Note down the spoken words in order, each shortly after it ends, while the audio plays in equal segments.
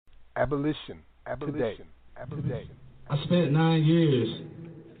Abolition Today. I spent 9 years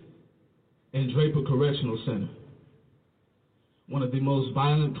in Draper Correctional Center, one of the most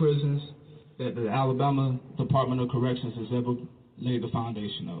violent prisons that the Alabama Department of Corrections has ever laid the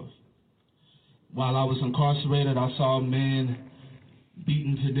foundation of. While I was incarcerated, I saw men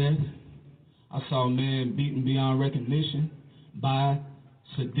beaten to death. I saw men beaten beyond recognition by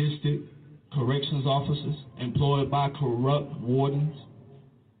sadistic corrections officers employed by corrupt wardens.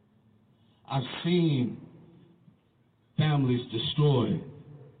 I've seen families destroyed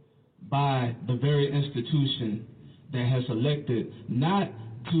by the very institution that has elected not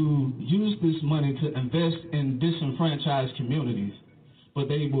to use this money to invest in disenfranchised communities, but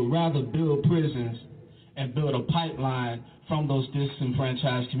they would rather build prisons and build a pipeline from those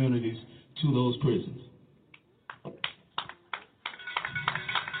disenfranchised communities to those prisons.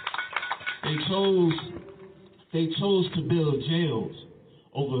 They chose to build jails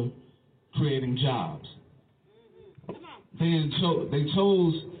over creating jobs. They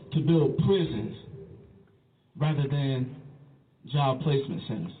chose to build prisons rather than job placement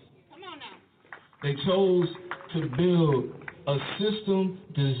centers. They chose to build a system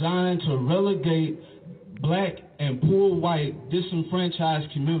designed to relegate black and poor white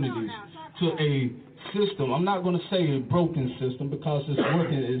disenfranchised communities to a system. I'm not going to say a broken system because it's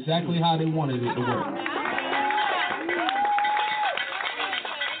working exactly how they wanted it to work.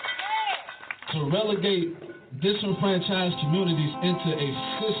 To relegate disenfranchised communities into a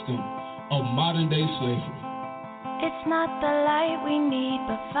system of modern day slavery. It's not the light we need,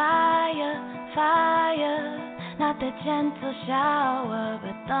 but fire, fire. Not the gentle shower,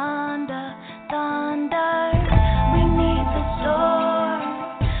 but thunder, thunder. We need the storm,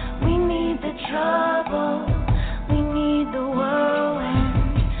 we need the trouble, we need the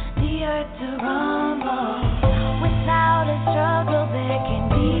whirlwind, the earth to rumble. Without a struggle, there can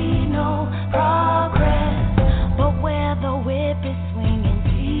be no progress. But where the whip is swinging,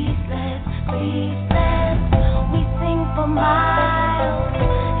 ceaseless, ceaseless, we sing for miles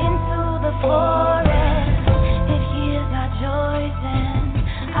into the forest. It hears our joys and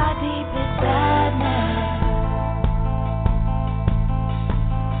our deepest sadness.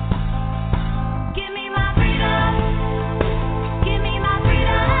 Give me my freedom. Give me my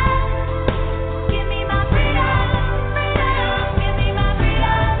freedom. Give me my freedom. Freedom. Give me my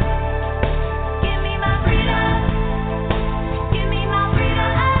freedom. Give me my freedom. Give me my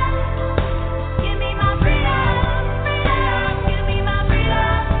freedom. Give me my freedom. Freedom. Give me my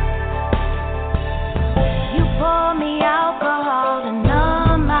freedom. You pour me alcohol to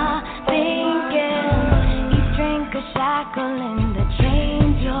numb my thinking. Each drink a shackle in the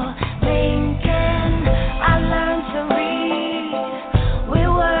chains you're linking. I learned to read with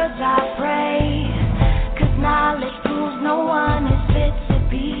words I pray, 'cause knowledge proves no one is fit to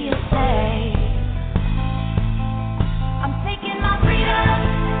be a slave. I'm taking my freedom.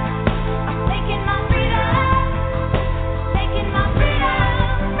 I'm taking my freedom. Taking my freedom.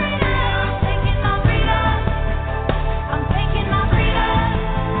 Freedom. Taking my freedom. I'm taking my freedom.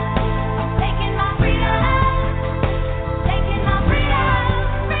 I'm taking my freedom. Taking my freedom.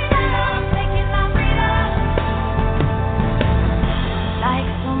 Freedom. Taking my freedom. Like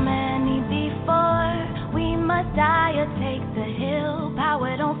so many before, we must die or take the hill.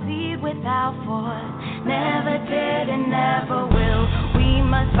 Power don't feed without force. Never did and never will. We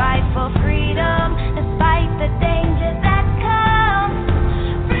must fight for freedom despite the danger that comes.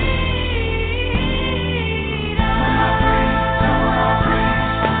 Freedom.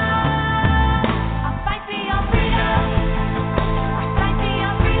 I fight for your freedom. I fight for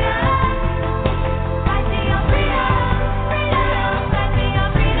your freedom. Fight for your freedom. Freedom. Fight for your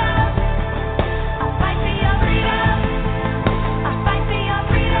freedom. I fight for your freedom. I fight for your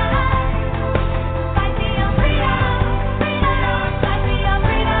freedom. Fight for your freedom. Freedom.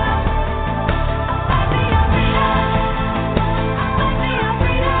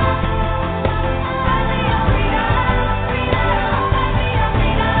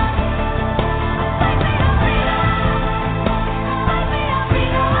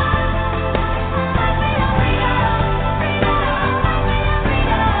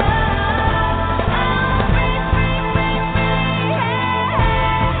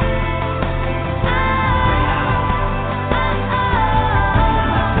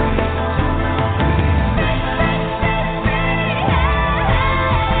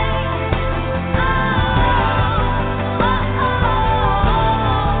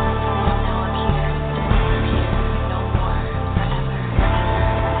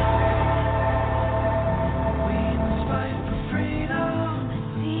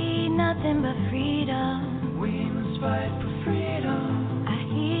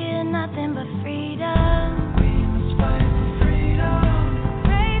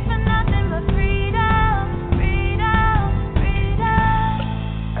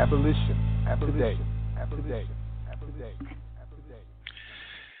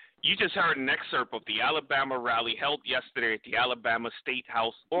 You just heard an excerpt of the Alabama rally held yesterday at the Alabama State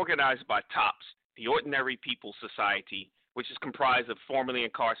House, organized by TOPS, the Ordinary People Society, which is comprised of formerly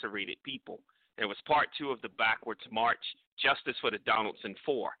incarcerated people. It was part 2 of the Backwards March, Justice for the Donaldson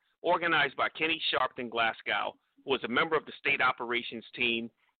Four, organized by Kenny Sharpton Glasgow, who was a member of the state operations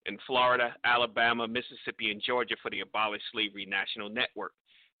team in Florida, Alabama, Mississippi, and Georgia for the Abolish Slavery National Network.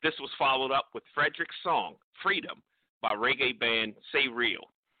 This was followed up with Fredrick's song, Freedom, by reggae band Say Real.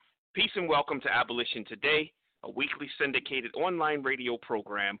 Peace and welcome to Abolition Today, a weekly syndicated online radio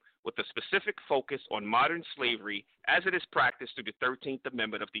program with a specific focus on modern slavery as it is practiced through the 13th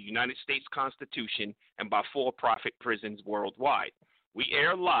Amendment of the United States Constitution and by for-profit prisons worldwide. We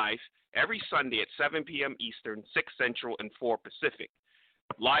air live every Sunday at 7 p.m. Eastern, 6 Central, and 4 Pacific.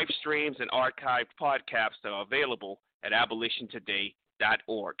 Live streams and archived podcasts are available at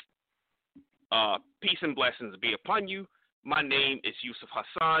abolitiontoday.org. Peace and blessings be upon you. My name is Yusuf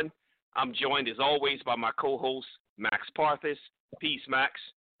Hassan. I'm joined, as always, by my co-host, Max Parthas. Peace, Max.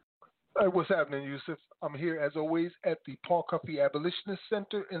 Hey, what's happening, Yusuf? I'm here, as always, at the Paul Cuffey Abolitionist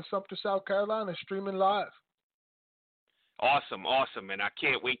Center in Sumter, South Carolina, streaming live. Awesome, and I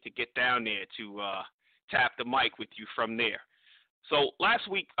can't wait to get down there to tap the mic with you from there. So last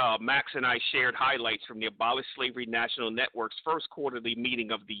week, Max and I shared highlights from the Abolish Slavery National Network's first quarterly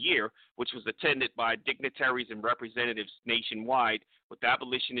meeting of the year, which was attended by dignitaries and representatives nationwide, with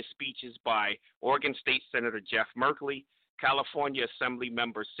abolitionist speeches by Oregon State Senator Jeff Merkley, California Assembly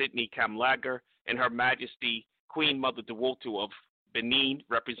Member Sidney Kamlager, and Her Majesty Queen Mother Duwotu of Benin,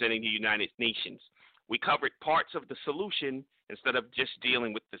 representing the United Nations. We covered parts of the solution instead of just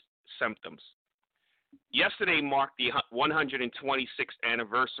dealing with the symptoms. Yesterday marked the 126th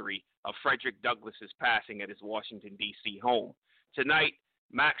anniversary of Frederick Douglass's passing at his Washington, D.C. home. Tonight,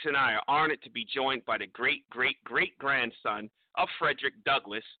 Max and I are honored to be joined by the great-great-great-grandson of Frederick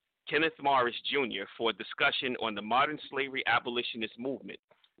Douglass, Kenneth Morris Jr., for a discussion on the modern slavery abolitionist movement.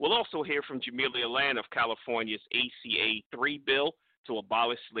 We'll also hear from Jamilia Land of California's ACA 3 bill to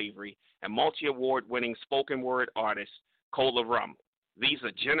abolish slavery, and multi-award-winning spoken word artist Cola Rum. These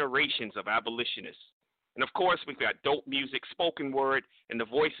are generations of abolitionists. And, of course, we've got dope music, spoken word, and the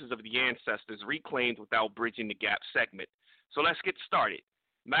voices of the ancestors reclaimed without bridging the gap segment. So let's get started.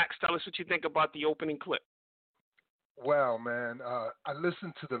 Max, tell us what you think about the opening clip. Wow, man. I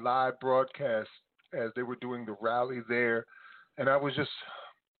listened to the live broadcast as they were doing the rally there, and I was just,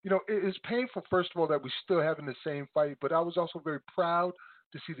 it's painful, first of all, that we're still having the same fight, but I was also very proud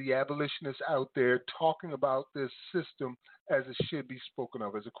to see the abolitionists out there talking about this system as it should be spoken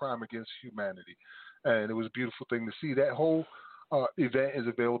of, as a crime against humanity. And it was a beautiful thing to see. That whole event is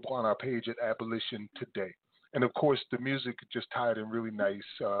available on our page at Abolition Today. And, of course, the music just tied in really nice,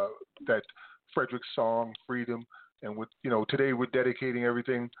 that Frederick's song, Freedom. And, today we're dedicating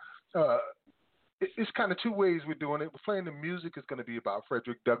everything. It's kind of two ways we're doing it. We're playing the music is going to be about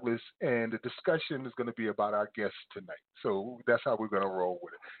Frederick Douglass, and the discussion is going to be about our guests tonight. So that's how we're going to roll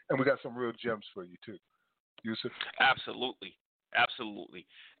with it. And we got some real gems for you, too. Yusuf? Absolutely.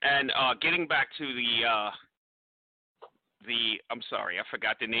 And getting back to I'm sorry, I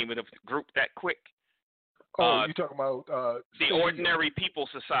forgot the name of the group that quick. You're talking about the Ordinary People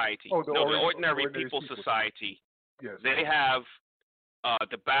Society. The Ordinary People Society. Yes. They have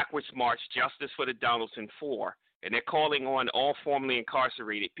the Backwards March, Justice for the Donaldson Four, and they're calling on all formerly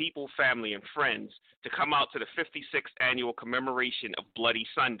incarcerated people, family, and friends to come out to the 56th annual commemoration of Bloody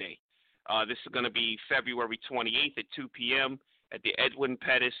Sunday. This is going to be February 28th at 2 p.m. at the Edwin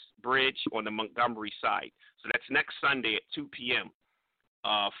Pettus Bridge on the Montgomery side. So that's next Sunday at 2 p.m.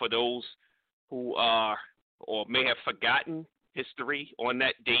 For those who are or may have forgotten history on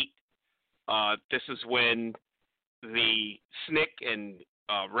that date, this is when the SNCC and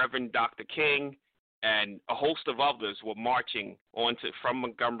Reverend Dr. King and a host of others were marching from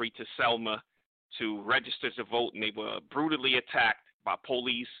Montgomery to Selma to register to vote, and they were brutally attacked by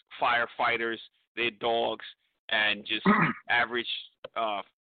police, firefighters, their dogs, and just average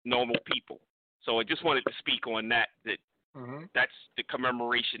normal people. So I just wanted to speak on that that's the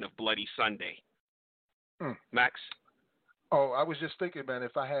commemoration of Bloody Sunday. Max? Oh, I was just thinking, man,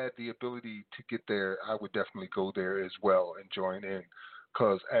 if I had the ability to get there, I would definitely go there as well and join in.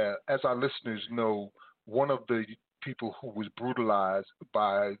 Because as our listeners know, one of the people who was brutalized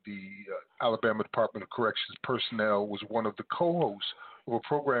by the Alabama Department of Corrections personnel was one of the co-hosts of a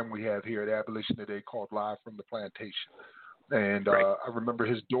program we have here at Abolition Today called Live from the Plantation. And right. I remember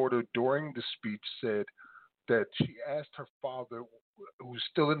his daughter during the speech said that she asked her father, who was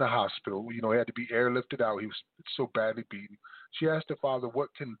still in the hospital, he had to be airlifted out. He was so badly beaten. She asked her father,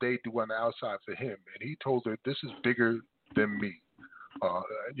 what can they do on the outside for him? And he told her, this is bigger than me.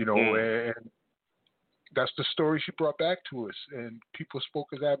 You know, and that's the story she brought back to us. And people spoke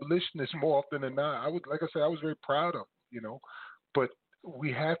as abolitionists more often than not. Like I said, I was very proud of, you know, but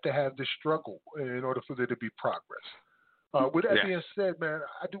we have to have this struggle in order for there to be progress. With that being said, man,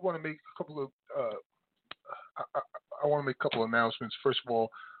 I do want to make a couple of I want to make a couple of announcements. First of all,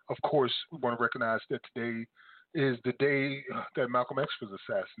 of course, we want to recognize that today is the day that Malcolm X was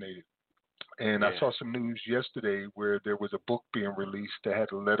assassinated. And I saw some news yesterday where there was a book being released that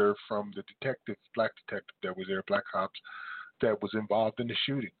had a letter from the black detective that was there, Black Cops, that was involved in the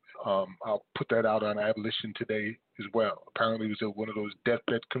shooting. I'll put that out on Abolition Today as well. Apparently it was one of those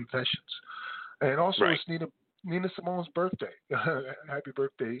deathbed confessions. And also it's Nina Simone's birthday. Happy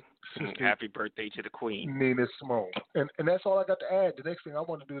birthday, sister. Happy birthday to the Queen. Nina Simone. And that's all I got to add. The next thing I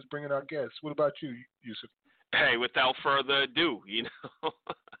want to do is bring in our guests. What about you, Yusuf? Hey, without further ado, you know.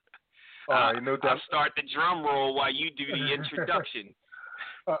 All right, no doubt. I'll start the drum roll while you do the introduction.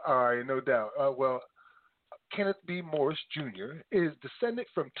 All right, no doubt. Well, Kenneth B Morris Jr. is descended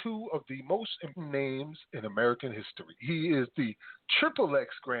from two of the most important names in American history. He is the triple X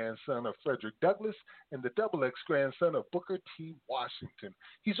grandson of Frederick Douglass and the double X grandson of Booker T. Washington.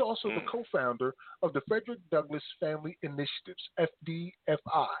 He's also the co-founder of the Frederick Douglass Family Initiatives,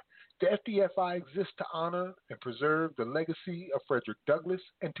 FDFI. The FDFI exists to honor and preserve the legacy of Frederick Douglass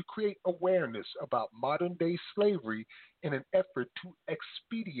and to create awareness about modern-day slavery in an effort to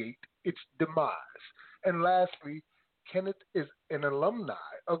expedite its demise. And lastly, Kenneth is an alumni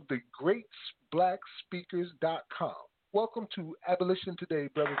of the GreatBlackSpeakers.com. Welcome to Abolition Today,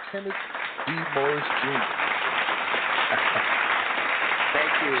 Brother Kenneth B. Morris Jr.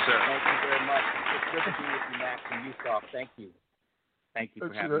 Thank you, sir. Thank you very much. It's good to be with you, Max and Yusuf. Thank you. Thank you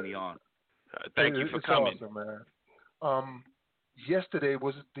for having me on. Thank you for coming. Awesome, man. Yesterday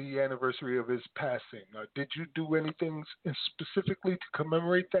was the anniversary of his passing. Did you do anything specifically to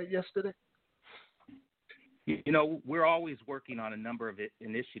commemorate that yesterday? You know, we're always working on a number of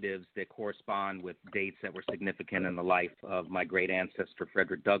initiatives that correspond with dates that were significant in the life of my great ancestor,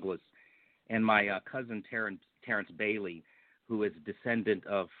 Frederick Douglass, and my cousin Terrence Bailey, who is a descendant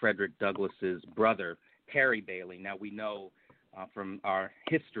of Frederick Douglass's brother, Perry Bailey. Now, we know from our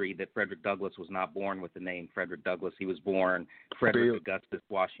history that Frederick Douglass was not born with the name Frederick Douglass. He was born Frederick Augustus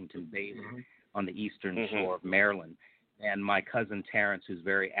Washington Bailey on the eastern shore of Maryland. And my cousin Terrence, who's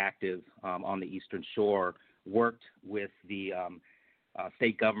very active on the eastern shore, worked with the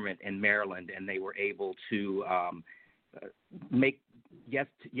state government in Maryland, and they were able to make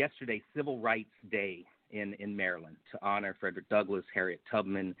yesterday Civil Rights Day in Maryland to honor Frederick Douglass, Harriet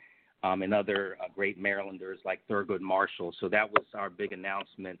Tubman, and other great Marylanders like Thurgood Marshall. So that was our big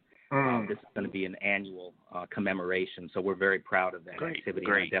announcement. This is going to be an annual commemoration, so we're very proud of that activity.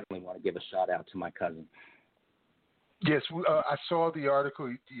 And I definitely want to give a shout-out to my cousin. Yes, I saw the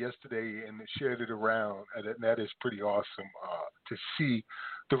article yesterday and shared it around, and that is pretty awesome to see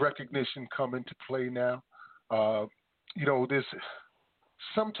the recognition come into play now. You know,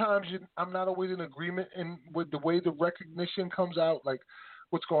 sometimes I'm not always in agreement with the way the recognition comes out. Like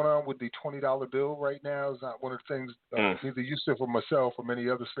what's going on with the $20 bill right now is not one of the things neither Yusuf or myself or many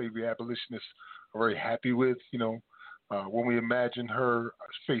other slavery abolitionists are very happy with. You know, when we imagine her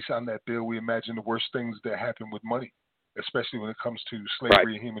face on that bill, we imagine the worst things that happen with money, especially when it comes to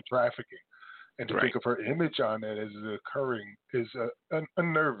slavery and human trafficking. And to think of her image on that as occurring is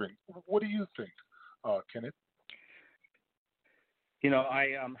unnerving. What do you think, Kenneth? You know,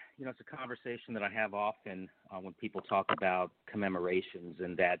 it's a conversation that I have often when people talk about commemorations,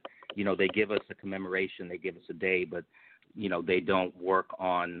 and that, you know, they give us a commemoration, they give us a day, but, you know, they don't work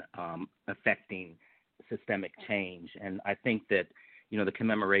on affecting systemic change. And I think that, you know, the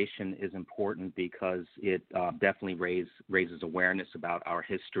commemoration is important because it definitely raises awareness about our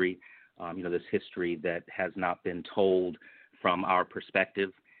history, you know, this history that has not been told from our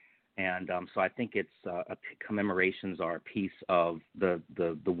perspective. And so I think it's commemorations are a piece of the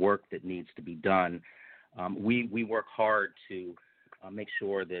work that needs to be done. We work hard to make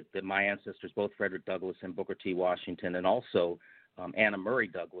sure that my ancestors, both Frederick Douglass and Booker T. Washington, and also Anna Murray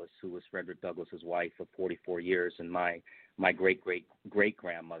Douglass, who was Frederick Douglass's wife of 44 years, and my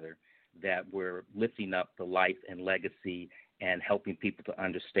great-great-great-grandmother, that we're lifting up the life and legacy and helping people to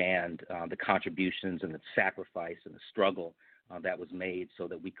understand the contributions and the sacrifice and the struggle that was made so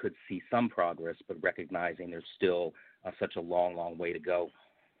that we could see some progress, but recognizing there's still such a long, long way to go.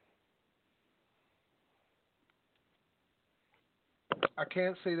 I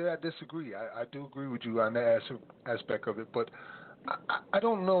can't say that I disagree. I do agree with you on that aspect of it, but I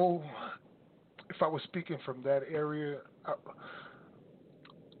don't know if I was speaking from that area.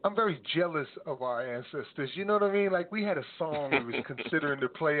 I'm very jealous of our ancestors. You know what I mean? Like we had a song we was considering to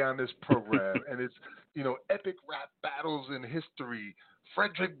play on this program, and it's epic rap battles in history.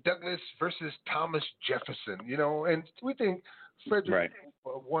 Frederick Douglass versus Thomas Jefferson. And we think Frederick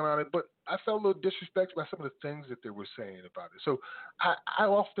won on it, but I felt a little disrespected by some of the things that they were saying about it. So I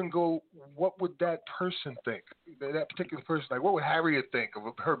often go, what would that person think? That particular person, like what would Harriet think of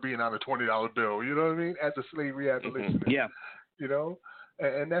her being on a $20 bill? You know what I mean? As a slavery abolitionist. Yeah.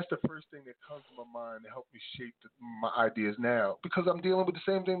 And that's the first thing that comes to my mind to help me shape my ideas now, because I'm dealing with the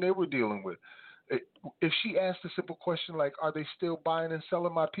same thing they were dealing with. If she asked a simple question like, are they still buying and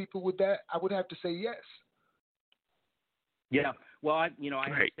selling my people with that, I would have to say yes. Yeah. Well, I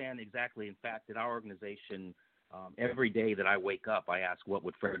understand exactly. In fact, at our organization, every day that I wake up, I ask, what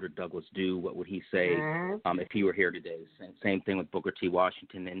would Frederick Douglass do? What would he say if he were here today? Same thing with Booker T.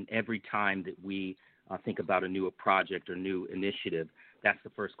 Washington. And every time that we think about a new project or new initiative, that's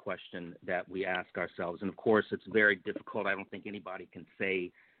the first question that we ask ourselves. And, of course, it's very difficult. I don't think anybody can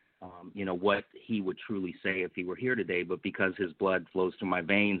say, what he would truly say if he were here today. But because his blood flows through my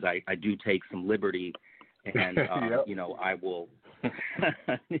veins, I do take some liberty. And, I will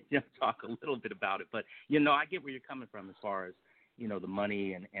talk a little bit about it. But, I get where you're coming from as far as, the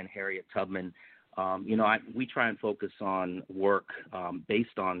money and Harriet Tubman. We try and focus on work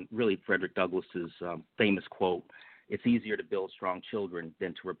based on really Frederick Douglass's famous quote, "It's easier to build strong children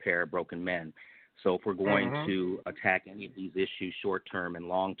than to repair broken men." So if we're going to attack any of these issues short-term and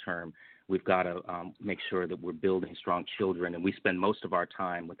long-term, we've got to make sure that we're building strong children. And we spend most of our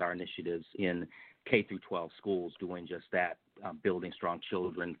time with our initiatives in K through 12 schools doing just that, building strong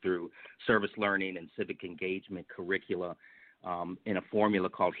children through service learning and civic engagement curricula in a formula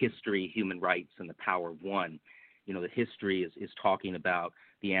called History, Human Rights, and the Power of One. The history is talking about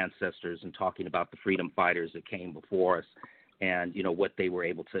the ancestors and talking about the freedom fighters that came before us and, what they were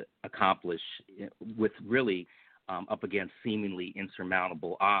able to accomplish with really up against seemingly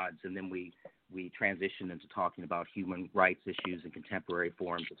insurmountable odds. And then we transition into talking about human rights issues and contemporary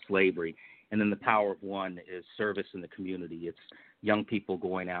forms of slavery. And then the Power of One is service in the community. It's young people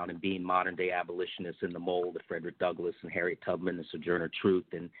going out and being modern-day abolitionists in the mold of Frederick Douglass and Harriet Tubman and Sojourner Truth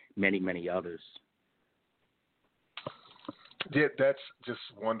and many, many others. Yeah, that's just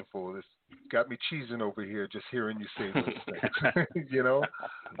wonderful. It's got me cheesing over here just hearing you say those things.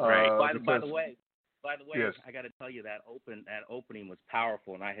 Right. By the way, yes. I got to tell you that opening was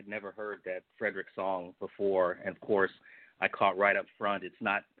powerful, and I had never heard that Frederick song before. And of course, I caught right up front. It's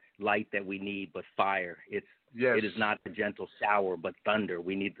not light that we need, but fire. It is not the gentle shower, but thunder.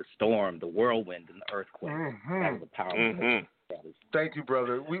 We need the storm, the whirlwind, and the earthquake. That was a powerful. Thank you,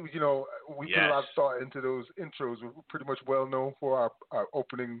 brother. We put a lot of thought into those intros. We're pretty much well known for our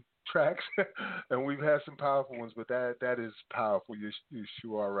opening tracks, and we've had some powerful ones, but that is powerful. You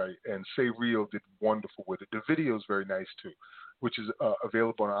sure are right. And Say Real did wonderful with it. The video is very nice too, which is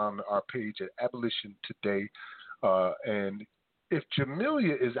available on our page at Abolition Today. And if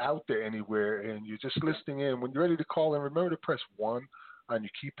Jamilia is out there anywhere and you're just listening in, when you're ready to call in, remember to press 1 on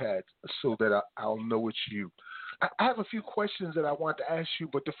your keypad so that I'll know it's you. I have a few questions that I want to ask you,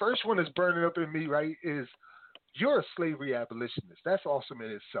 but the first one is burning up in me, right, is you're a slavery abolitionist. That's awesome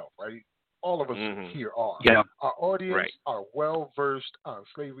in itself, right? All of us here are. Yeah. Our audience are well-versed on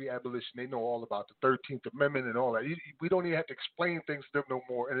slavery abolition. They know all about the 13th Amendment and all that. We don't even have to explain things to them no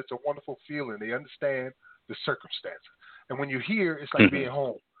more, and it's a wonderful feeling. They understand the circumstances. And when you're here, it's like being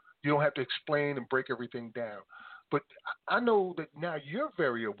home. You don't have to explain and break everything down. But I know that now you're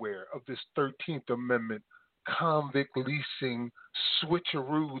very aware of this 13th Amendment convict leasing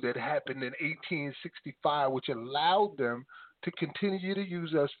switcheroo that happened in 1865, which allowed them to continue to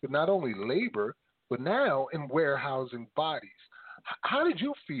use us for not only labor, but now in warehousing bodies. How did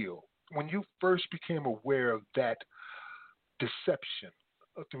you feel when you first became aware of that deception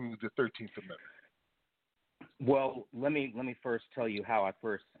through the 13th Amendment? Well, let me first tell you how I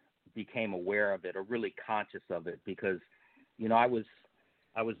first became aware of it, or really conscious of it, because I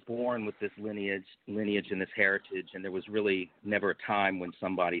was born with this lineage and this heritage, and there was really never a time when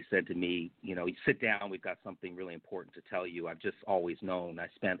somebody said to me, sit down, we've got something really important to tell you. I've just always known. I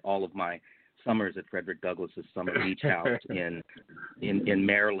spent all of my summers at Frederick Douglass's summer beach house in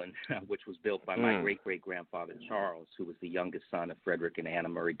Maryland, which was built by my great-great-grandfather, Charles, who was the youngest son of Frederick and Anna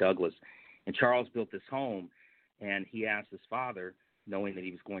Murray Douglass. And Charles built this home, and he asked his father, knowing that he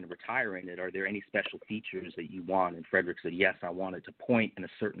was going to retire in it, are there any special features that you want? And Frederick said, yes, I wanted to point in a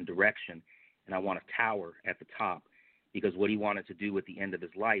certain direction, and I want a tower at the top, because what he wanted to do at the end of his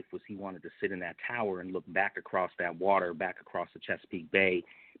life was he wanted to sit in that tower and look back across that water, back across the Chesapeake Bay,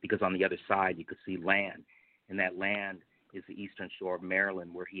 because on the other side you could see land, and that land is the Eastern Shore of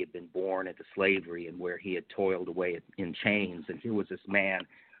Maryland, where he had been born into slavery and where he had toiled away in chains. And here was this man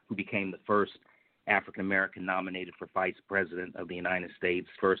who became the first African-American nominated for Vice President of the United States,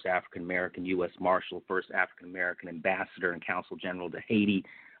 first African-American U.S. Marshal, first African-American Ambassador and Consul General to Haiti,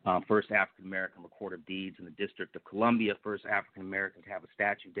 first African-American Recorder of Deeds in the District of Columbia, first African-American to have a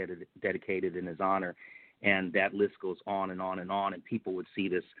statue dedicated in his honor. And that list goes on and on and on. And people would see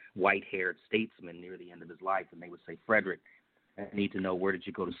this white-haired statesman near the end of his life, and they would say, Fredrick, I need to know, where did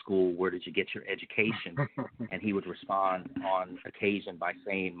you go to school? Where did you get your education? And he would respond on occasion by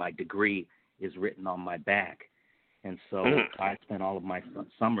saying, my degree is written on my back. And so I spent all of my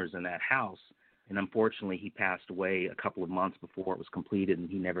summers in that house. And unfortunately, he passed away a couple of months before it was completed, and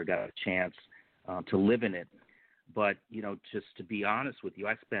he never got a chance to live in it. But, you know, just to be honest with you,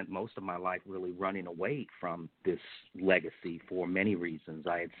 I spent most of my life really running away from this legacy for many reasons.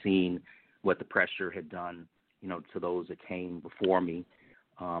 I had seen what the pressure had done, you know, to those that came before me.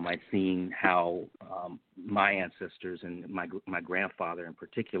 I'd seen how my ancestors and my grandfather in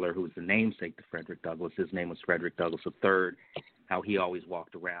particular, who was the namesake to Frederick Douglass, his name was Frederick Douglass III, how he always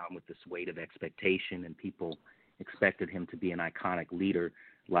walked around with this weight of expectation, and people expected him to be an iconic leader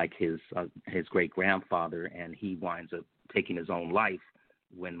like his great-grandfather, and he winds up taking his own life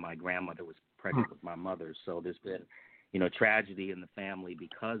when my grandmother was pregnant with my mother. So there's been, you know, tragedy in the family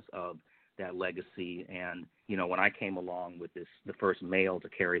because of that legacy. And, you know, when I came along with the first male to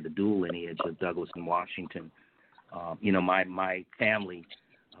carry the dual lineage of Douglass and Washington, you know, my family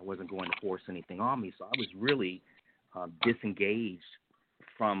wasn't going to force anything on me, so I was really disengaged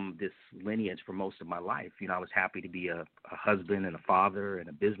from this lineage for most of my life. You know, I was happy to be a husband and a father and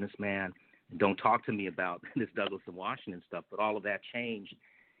a businessman. And don't talk to me about this Douglass and Washington stuff, but all of that changed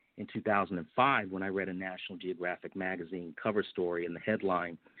in 2005 when I read a National Geographic magazine cover story, and the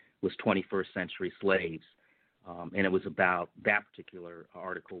headline was 21st Century Slaves. And it was about, that particular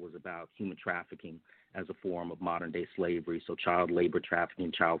article was about human trafficking as a form of modern-day slavery, so child labor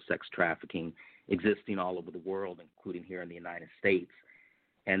trafficking, child sex trafficking, existing all over the world, including here in the United States.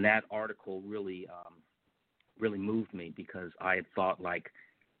 And that article really moved me, because I had thought, like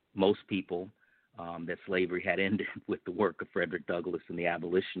most people, that slavery had ended with the work of Frederick Douglass and the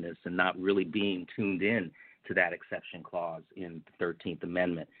Abolitionists, and not really being tuned in to that exception clause in the 13th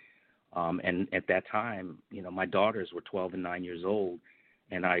Amendment. And at that time, you know, my daughters were 12 and 9 years old,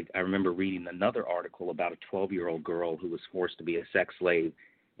 and I remember reading another article about a 12-year-old girl who was forced to be a sex slave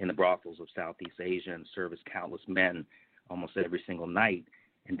in the brothels of Southeast Asia and service countless men almost every single night.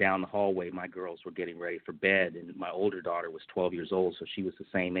 And down the hallway, my girls were getting ready for bed, and my older daughter was 12 years old, so she was the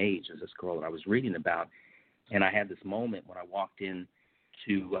same age as this girl that I was reading about. And I had this moment when I walked in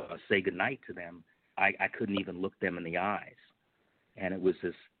to say goodnight to them. I couldn't even look them in the eyes. And it was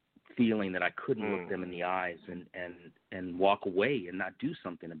this feeling that I couldn't look them in the eyes and walk away and not do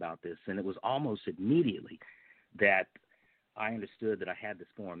something about this. And it was almost immediately that I understood that I had this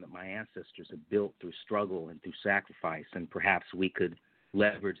form that my ancestors had built through struggle and through sacrifice, and perhaps we could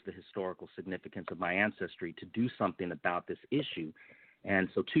leverage the historical significance of my ancestry to do something about this issue. And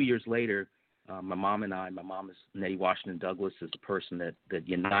so 2 years later, my mom is Nettie Washington Douglass, is the person that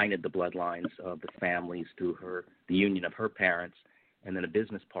united the bloodlines of the families through the union of her parents, and then a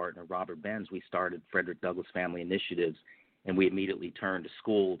business partner, Robert Benz. We started Frederick Douglass Family Initiatives, and we immediately turned to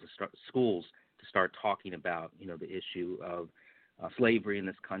schools to start talking about, you know, the issue of slavery in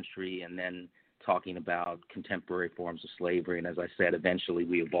this country, and then talking about contemporary forms of slavery. And as I said, eventually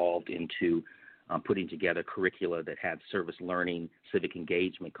we evolved into putting together curricula that had service learning, civic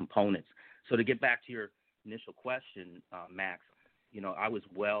engagement components. So to get back to your initial question, Max, you know, I was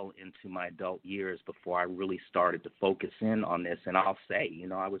well into my adult years before I really started to focus in on this. And I'll say, you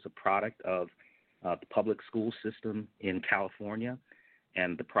know, I was a product of the public school system in California,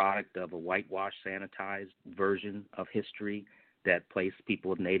 and the product of a whitewashed, sanitized version of history that placed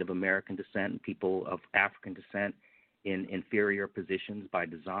people of Native American descent and people of African descent in inferior positions by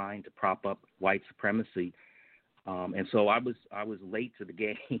design to prop up white supremacy. And so I was late to the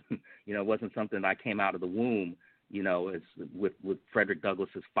game. You know, it wasn't something that I came out of the womb, you know, it's with Frederick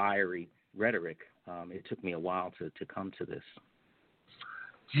Douglass's fiery rhetoric. It took me a while to come to this.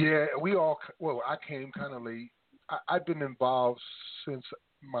 Yeah, I came kind of late. I've been involved since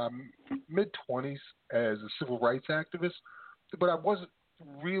my mid-20s as a civil rights activist, but I wasn't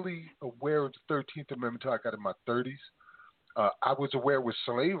really aware of the 13th Amendment until I got in my 30s. I was aware with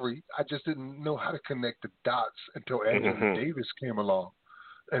slavery. I just didn't know how to connect the dots until Angela Davis came along.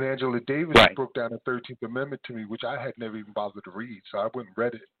 And Angela Davis broke down the 13th Amendment to me, which I had never even bothered to read. So I went and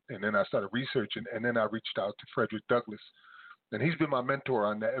read it, and then I started researching, and then I reached out to Frederick Douglass. And he's been my mentor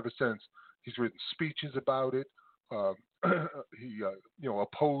on that ever since. He's written speeches about it. he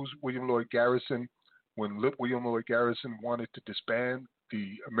opposed William Lloyd Garrison when William Lloyd Garrison wanted to disband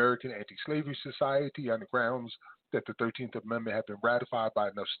the American Anti-Slavery Society on the grounds that the 13th Amendment had been ratified by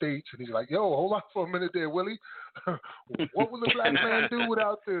enough states. And he's like, yo, hold on for a minute there, Willie. What will the black man do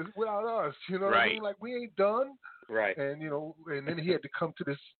without us? You know what I mean? Like, we ain't done. Right. And, and then he had to come to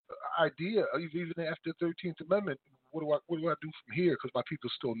this idea, even after the 13th Amendment, what do I do from here? Because my people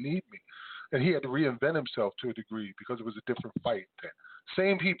still need me. And he had to reinvent himself to a degree because it was a different fight then.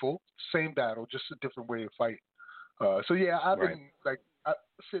 Same people, same battle, just a different way of fighting. So yeah, I've been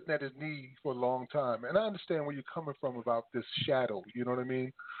sitting at his knee for a long time, and I understand where you're coming from about this shadow. You know what I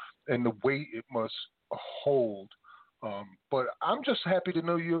mean, and the weight it must hold. But I'm just happy to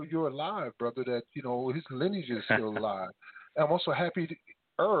know you're alive, brother. That his lineage is still alive. I'm also happy to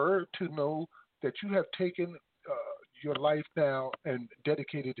know that you have taken your life now and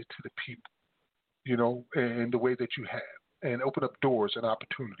dedicated it to the people. In the way that you have, and open up doors and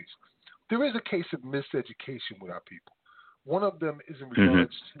opportunities. There is a case of miseducation with our people. One of them is in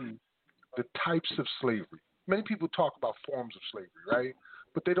regards to the types of slavery. Many people talk about forms of slavery, right?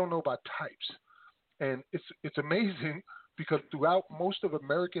 But they don't know about types. And it's amazing because throughout most of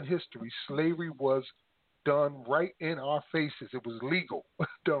American history, slavery was done right in our faces. It was legal,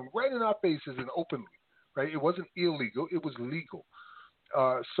 done right in our faces and openly, right? It wasn't illegal. It was legal.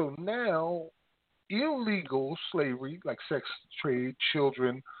 So now illegal slavery, like sex trade,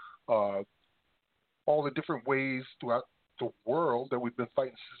 children, all the different ways throughout the world that we've been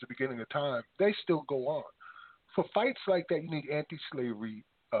fighting since the beginning of time, they still go on. For fights like that, you need anti-slavery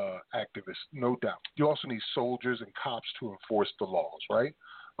activists, no doubt. You also need soldiers and cops to enforce the laws, right?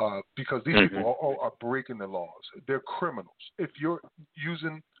 Because these people are breaking the laws. They're criminals. If you're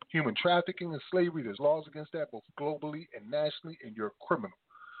using human trafficking and slavery, there's laws against that both globally and nationally, and you're a criminal.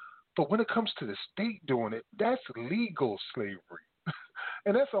 But when it comes to the state doing it, that's legal slavery.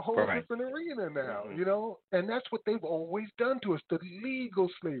 And that's a whole different arena now, and that's what they've always done to us, the legal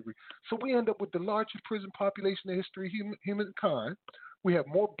slavery. So we end up with the largest prison population in history of humankind. We have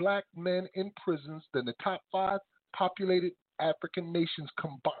more black men in prisons than the top 5 populated African nations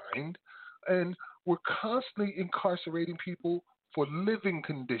combined, and we're constantly incarcerating people for living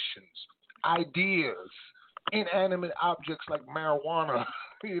conditions, ideas, inanimate objects like marijuana,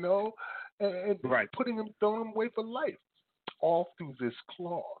 and throwing them away for life, all through this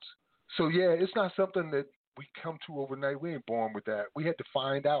clause. So yeah, it's not something that we come to overnight. We ain't born with that. We had to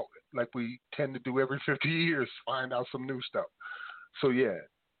find out, like we tend to do every 50 years, find out some new stuff. So yeah,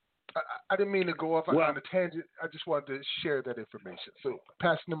 I didn't mean to go off on a tangent. I just wanted to share that information. So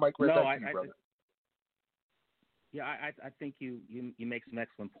passing the mic back to you, brother. I think you make some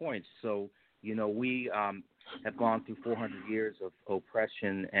excellent points. So, we have gone through 400 years of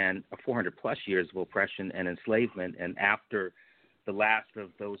oppression and 400 plus years of oppression and enslavement. And after the last of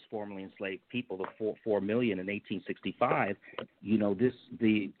those formerly enslaved people, the 4 million in 1865,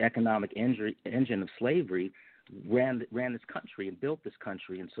 the economic engine of slavery ran this country and built this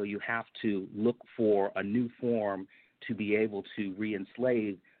country. And so you have to look for a new form to be able to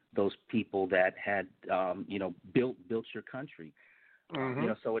re-enslave those people that had, built your country.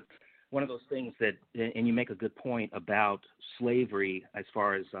 So it's one of those things that, and you make a good point about slavery as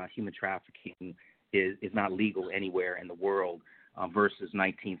far as human trafficking is not legal anywhere in the world versus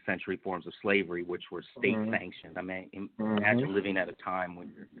 19th century forms of slavery, which were state sanctioned. I mean, imagine living at a time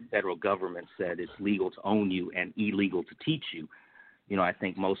when the federal government said it's legal to own you and illegal to teach you. I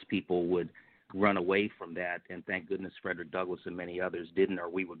think most people would run away from that, and thank goodness Frederick Douglass and many others didn't, or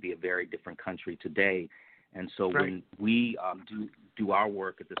we would be a very different country today. And so when we do our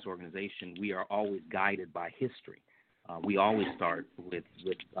work at this organization, we are always guided by history. We always start with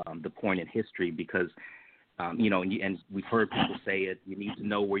the point in history because, and we've heard people say it, you need to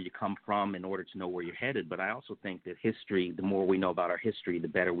know where you come from in order to know where you're headed. But I also think that history, the more we know about our history, the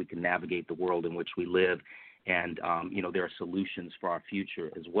better we can navigate the world in which we live. And, there are solutions for our future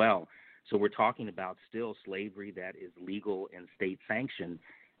as well. So we're talking about still slavery that is legal and state sanctioned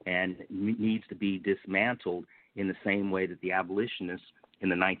and needs to be dismantled in the same way that the abolitionists in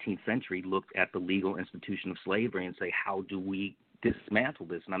the 19th century looked at the legal institution of slavery and say, how do we dismantle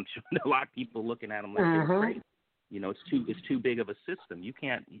this? And I'm sure a lot of people looking at them like they're crazy. It's too big of a system. You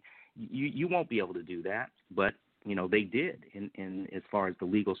can't, you won't be able to do that. But they did in as far as the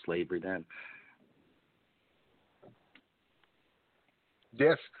legal slavery then.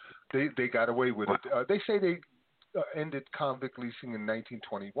 Yes, they got away with it. They say they ended convict leasing in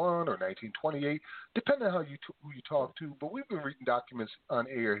 1921 or 1928, depending on who you talk to. But we've been reading documents on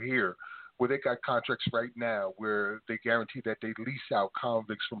air here where they got contracts right now where they guarantee that they lease out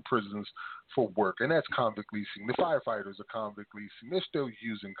convicts from prisons for work, and that's convict leasing. The firefighters are convict leasing. They're still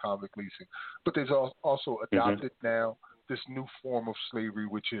using convict leasing, but they've also adopted now this new form of slavery,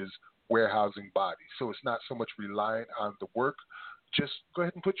 which is warehousing bodies. So it's not so much reliant on the work. Just go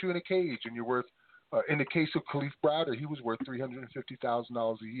ahead and put you in a cage, and you're worth. In the case of Khalif Browder, he was worth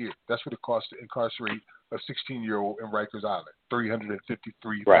 $350,000 a year. That's what it costs to incarcerate a 16-year-old in Rikers Island, $353,000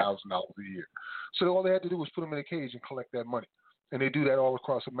 a year. So all they had to do was put him in a cage and collect that money. And they do that all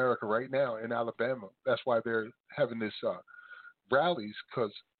across America right now in Alabama. That's why they're having this rallies,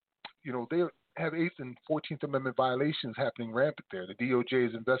 because, you know, they have 8th and 14th Amendment violations happening rampant there. The DOJ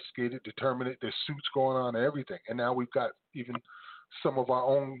is investigated, determined it. There's suits going on and everything. And now we've got even some of our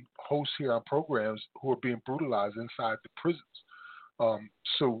own hosts here on programs who are being brutalized inside the prisons.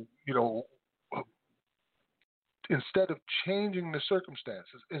 So, you know, instead of changing the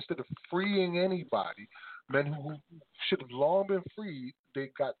circumstances, instead of freeing anybody, men who should have long been freed, they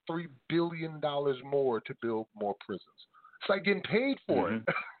got $3 billion more to build more prisons. It's like getting paid for it,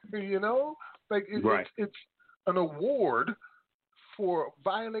 you know? Like it's an award for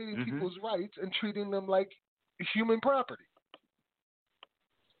violating people's rights and treating them like human property.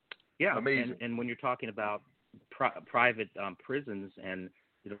 Yeah, amazing. And when you're talking about private prisons and,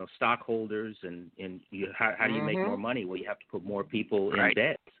 you know, stockholders and how do you make more money? Well, you have to put more people in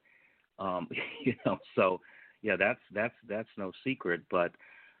debt. You know, so yeah, that's no secret. But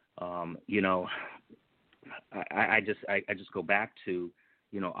you know, I just go back to,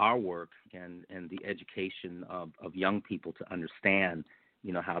 you know, our work and the education of young people to understand,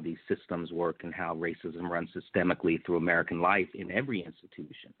 you know, how these systems work and how racism runs systemically through American life in every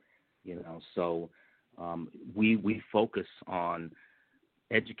institution. You know, so we focus on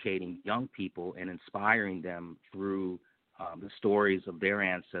educating young people and inspiring them through the stories of their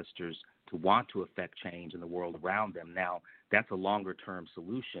ancestors to want to affect change in the world around them. Now, that's a longer-term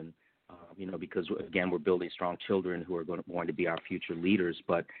solution, you know, because, again, we're building strong children who are going to be our future leaders.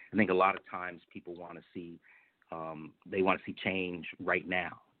 But I think a lot of times people want to see they want to see change right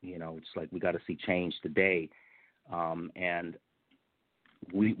now. You know, it's like we got to see change today, and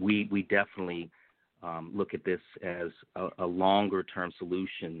we definitely look at this as a longer-term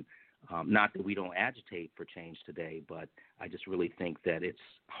solution. Not that we don't agitate for change today, but I just really think that it's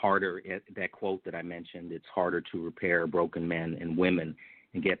harder. That quote that I mentioned, it's harder to repair broken men and women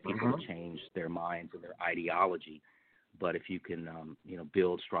and get people to change their minds and their ideology. But if you can, you know,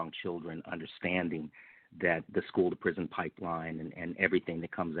 build strong children, understanding that the school-to-prison pipeline and everything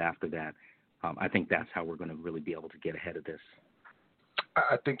that comes after that, I think that's how we're going to really be able to get ahead of this.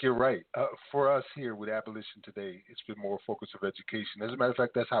 I think you're right. For us here with Abolition Today, it's been more a focus of education. As a matter of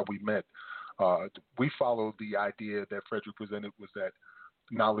fact, that's how we met. We followed the idea that Fredrick presented, was that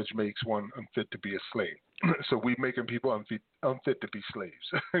knowledge makes one unfit to be a slave. So we're making people unfit to be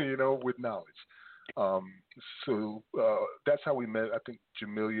slaves, you know, with knowledge. So that's how we met. I think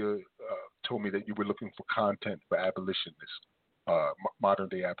Jamilia told me that you were looking for content for abolitionists,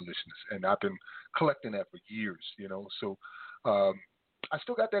 modern-day abolitionists. And I've been collecting that for years, you know. So I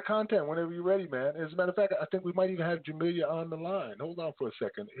still got that content whenever you're ready, man. As a matter of fact, I think we might even have Jamilia on the line. Hold on for a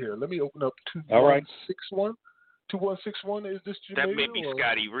second here. Let me open up 2161. 2161, is this Jamilia? That may be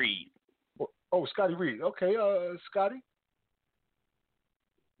Scotty Reed. Oh, Scotty Reed. Okay, Scotty?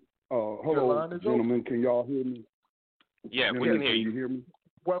 Hello, gentlemen. Open. Can y'all hear me? Yeah, we can hear you. Can you hear me?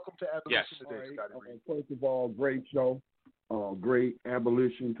 Welcome to Abolition Today, Scotty Reed. First of all, great show. Great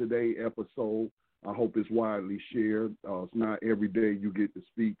Abolition Today episode. I hope it's widely shared. It's not every day you get to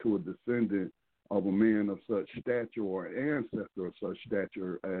speak to a descendant of a man of such stature or an ancestor of such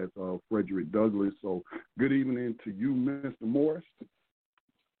stature as Frederick Douglass. So good evening to you, Mr. Morris.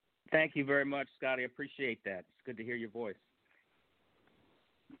 Thank you very much, Scotty. I appreciate that. It's good to hear your voice.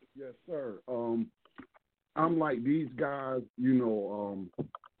 Yes, sir. I'm like these guys, you know,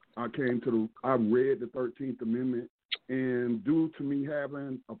 I read the 13th Amendment, and due to me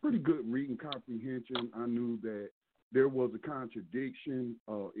having a pretty good reading comprehension, I knew that there was a contradiction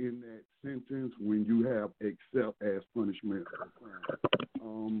in that sentence when you have accept as punishment for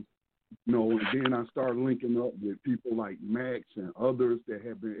crime. And then I started linking up with people like Max and others that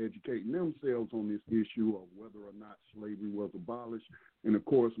have been educating themselves on this issue of whether or not slavery was abolished. And, of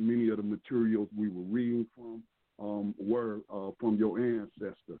course, many of the materials we were reading from were from your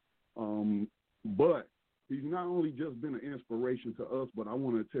ancestor. But he's not only just been an inspiration to us, but I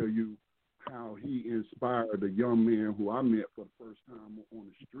want to tell you how he inspired a young man who I met for the first time on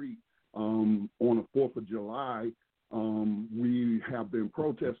the street on the 4th of July We have been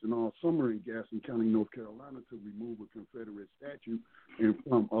protesting all summer in Gaston County, North Carolina, to remove a Confederate statue in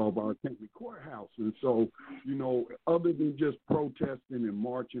front of our county courthouse. And so, other than just protesting and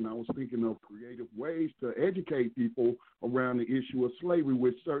marching, I was thinking of creative ways to educate people around the issue of slavery,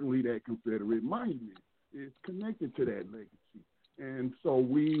 which certainly that Confederate monument is connected to that legacy. And so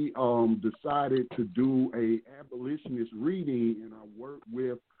we decided to do a abolitionist reading, and I worked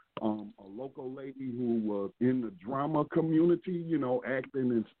with a local lady who was in the drama community,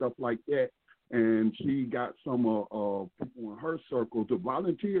 acting and stuff like that. And she got some people in her circle to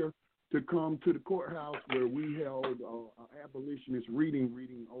volunteer to come to the courthouse where we held an abolitionist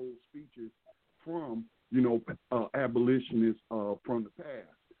reading old speeches from, abolitionists from the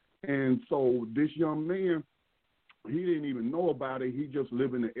past. And so this young man, he didn't even know about it. He just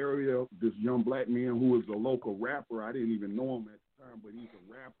lived in the area. This young black man who was a local rapper, I didn't even know him at the time, but he's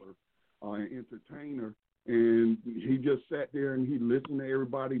a rapper, an entertainer. And he just sat there and he listened to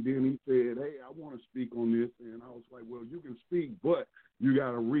everybody. Then he said, "Hey, I want to speak on this." And I was like, "Well, you can speak, but you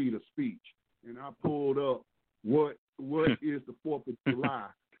got to read a speech." And I pulled up what is the 4th of July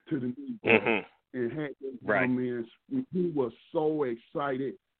to the Negro and had him come in. He was so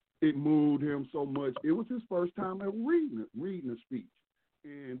excited. It moved him so much. It was his first time ever reading a speech.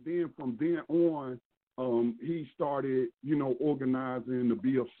 And then from then on, he started, organizing to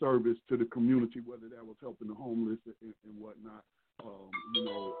be of service to the community, whether that was helping the homeless and whatnot,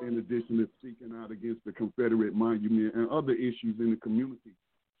 in addition to speaking out against the Confederate monument and other issues in the community.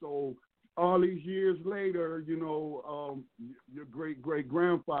 So all these years later, your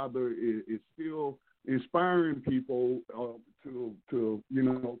great-great-grandfather is still inspiring people to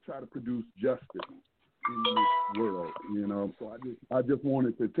try to produce justice in this world, So I just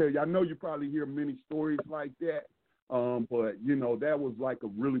wanted to tell you. I know you probably hear many stories like that, but that was like a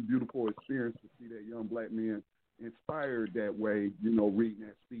really beautiful experience to see that young black man inspired that way, reading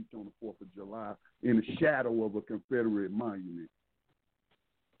that speech on the 4th of July in the shadow of a Confederate monument.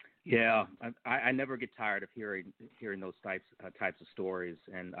 Yeah, I never get tired of hearing those types of stories,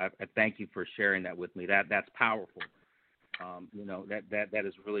 and I thank you for sharing that with me. That's powerful. That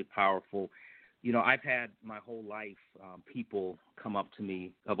is really powerful. I've had my whole life people come up to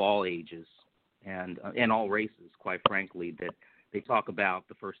me of all ages and all races, quite frankly, that they talk about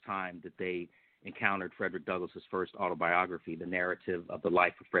the first time that they encountered Frederick Douglass's first autobiography, the narrative of the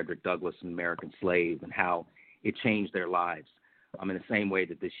life of Frederick Douglass, an American slave, and how it changed their lives. In the same way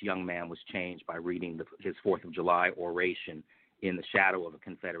that this young man was changed by reading his 4th of July oration in the shadow of a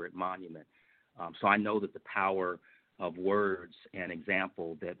Confederate monument. So I know that the power of words and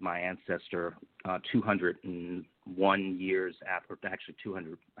example that my ancestor, 201 years after, actually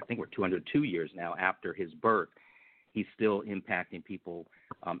 200, I think we're 202 years now after his birth, he's still impacting people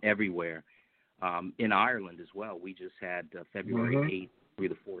everywhere. In Ireland as well, we just had February 8th through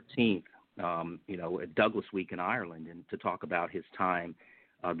the 14th. At Douglass Week in Ireland, and to talk about his time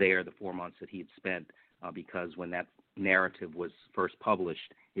there, the 4 months that he had spent, because when that narrative was first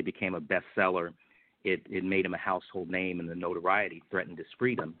published, it became a bestseller. It made him a household name, and the notoriety threatened his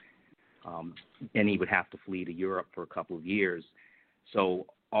freedom. And he would have to flee to Europe for a couple of years. So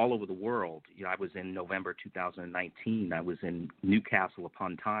all over the world, I was in November 2019. I was in Newcastle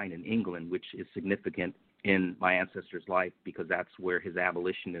upon Tyne in England, which is significant in my ancestor's life because that's where his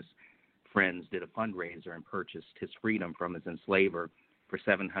abolitionist friends did a fundraiser and purchased his freedom from his enslaver for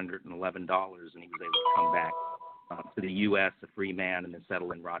 $711, and he was able to come back to the U.S. a free man and then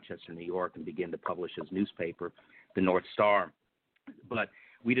settle in Rochester, New York, and begin to publish his newspaper, the North Star. But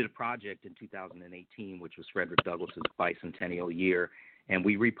we did a project in 2018, which was Frederick Douglass's bicentennial year, and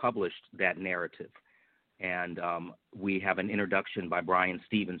we republished that narrative. And we have an introduction by Brian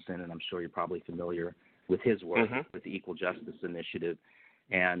Stevenson, and I'm sure you're probably familiar with his work with the Equal Justice Initiative.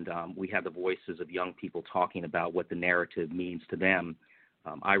 And we had the voices of young people talking about what the narrative means to them.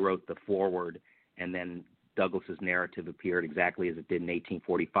 I wrote the foreword, and then Douglass's narrative appeared exactly as it did in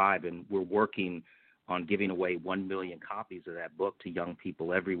 1845, and we're working on giving away 1 million copies of that book to young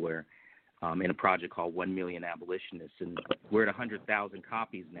people everywhere in a project called 1 Million Abolitionists. And we're at 100,000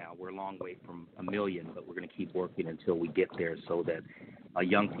 copies now. We're a long way from 1 million, but we're going to keep working until we get there so that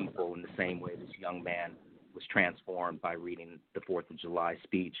young people, in the same way this young man was transformed by reading the 4th of July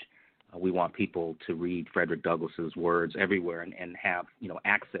speech, we want people to read Frederick Douglass's words everywhere and have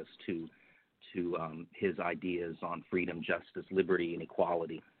access to his ideas on freedom, justice, liberty, and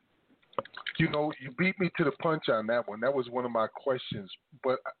equality. You beat me to the punch on that one. That was one of my questions,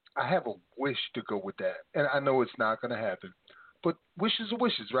 but I have a wish to go with that, and I know it's not going to happen. But wishes are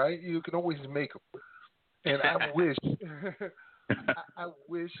wishes, right? You can always make them. And I wish I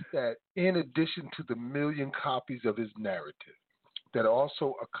wish that in addition to the million copies of his narrative, that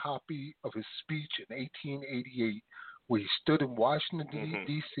also a copy of his speech in 1888, where he stood in Washington,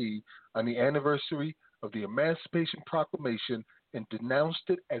 D.C. on the anniversary of the Emancipation Proclamation and denounced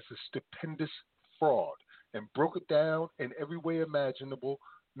it as a stupendous fraud and broke it down in every way imaginable,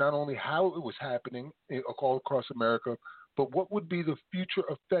 not only how it was happening all across America, but what would be the future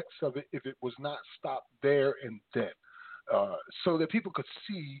effects of it if it was not stopped there and then, so that people could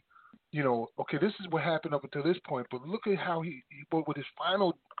see, okay, this is what happened up until this point, but look at how what his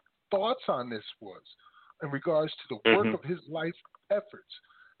final thoughts on this was in regards to the work of his life efforts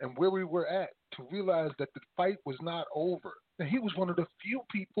and where we were at, to realize that the fight was not over. And he was one of the few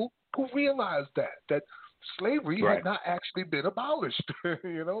people who realized that slavery had not actually been abolished.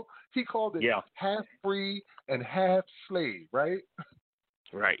 He called it half free and half slave, right?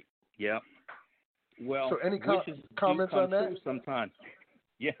 Right. Yeah. Well, so any comments on that? Sometimes.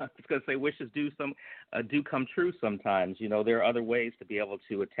 Yeah, I was going to say wishes do come true sometimes. There are other ways to be able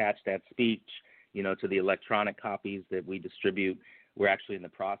to attach that speech, to the electronic copies that we distribute. We're actually in the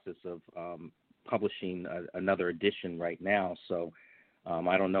process of publishing another edition right now. So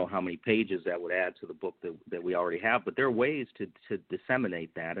I don't know how many pages that would add to the book that we already have, but there are ways to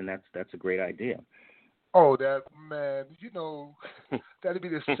disseminate that, and that's a great idea. Oh, that man, that'd be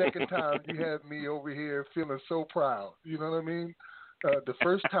the second time you have me over here feeling so proud. You know what I mean? The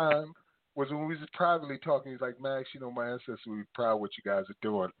first time was when we was privately talking. He's like, Max, my ancestors would be proud of what you guys are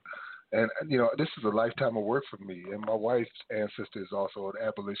doing. And, this is a lifetime of work for me. And my wife's ancestor is also an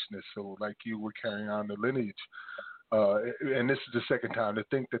abolitionist. So like you, we're carrying on the lineage. And this is the second time to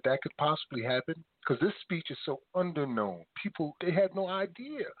think that could possibly happen, because this speech is so underknown. People, they had no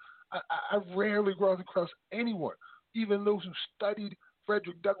idea. I rarely run across anyone, even those who studied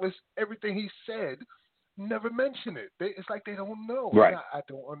Frederick Douglass, everything he said, never mention it. It's like they don't know. Right. I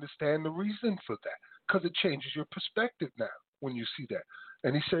don't understand the reason for that, because it changes your perspective now when you see that.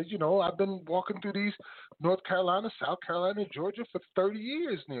 And he said, I've been walking through these North Carolina, South Carolina, Georgia for 30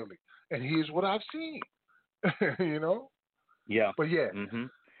 years nearly, and here's what I've seen. Yeah. But yeah. Mm-hmm.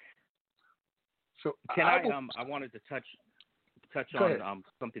 So I wanted to touch on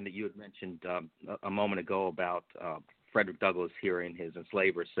something that you had mentioned a moment ago about Frederick Douglass hearing his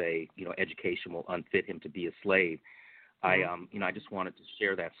enslaver say, education will unfit him to be a slave. Mm-hmm. I just wanted to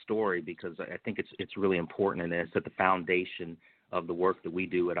share that story because I think it's really important, and it's at the foundation of the work that we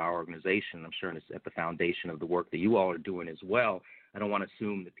do at our organization. I'm sure it's at the foundation of the work that you all are doing as well. I don't want to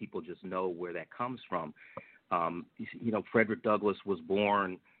assume that people just know where that comes from. Frederick Douglass was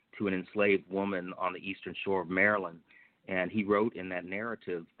born to an enslaved woman on the eastern shore of Maryland, and he wrote in that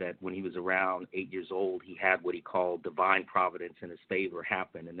narrative that when he was around 8 years old, he had what he called divine providence in his favor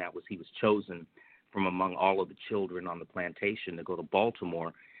happen, and that was he was chosen from among all of the children on the plantation to go to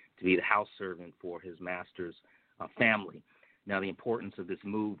Baltimore to be the house servant for his master's family. Now, the importance of this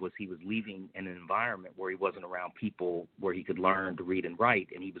move was he was leaving an environment where he wasn't around people where he could learn to read and write,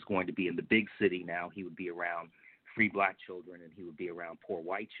 and he was going to be in the big city now. He would be around free black children, and he would be around poor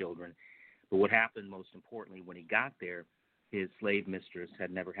white children. But what happened most importantly when he got there, his slave mistress had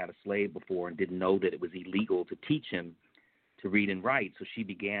never had a slave before and didn't know that it was illegal to teach him to read and write. So she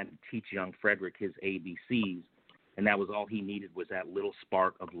began to teach young Frederick his ABCs, and that was all he needed, was that little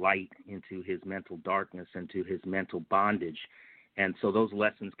spark of light into his mental darkness, into his mental bondage. And so those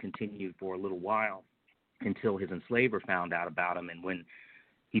lessons continued for a little while until his enslaver found out about him. And when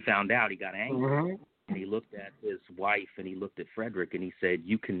he found out, he got angry. Mm-hmm. And he looked at his wife and he looked at Frederick and he said,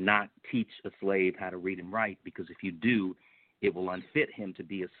 you cannot teach a slave how to read and write, because if you do, it will unfit him to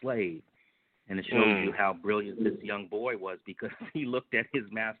be a slave. And it shows you how brilliant this young boy was, because he looked at his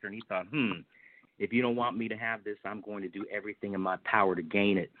master and he thought, if you don't want me to have this, I'm going to do everything in my power to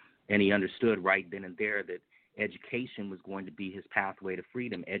gain it. And he understood right then and there that education was going to be his pathway to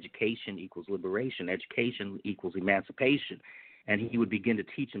freedom. Education equals liberation. Education equals emancipation. And he would begin to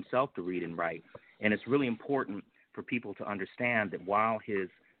teach himself to read and write. And it's really important for people to understand that while his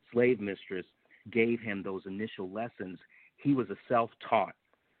slave mistress gave him those initial lessons, he was a self-taught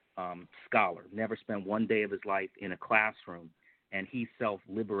scholar, never spent one day of his life in a classroom. And he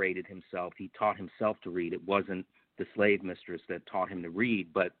self-liberated himself. He taught himself to read. It wasn't the slave mistress that taught him to read,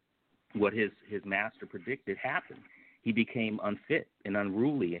 but what his master predicted happened. He became unfit and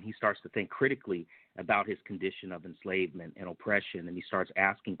unruly, and he starts to think critically about his condition of enslavement and oppression, and he starts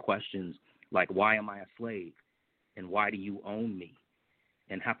asking questions like, why am I a slave? And why do you own me?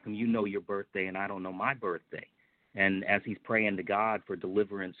 And how come you know your birthday and I don't know my birthday? And as he's praying to God for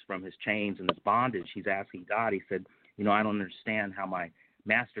deliverance from his chains and his bondage, he's asking God, he said, I don't understand how my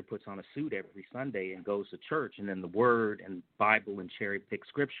Master puts on a suit every Sunday and goes to church, and then the Word and Bible and cherry-picked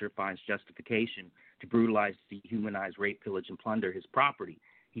Scripture finds justification to brutalize, dehumanize, rape, pillage, and plunder his property.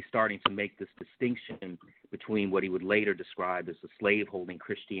 He's starting to make this distinction between what he would later describe as the slave-holding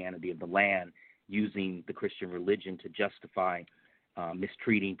Christianity of the land, using the Christian religion to justify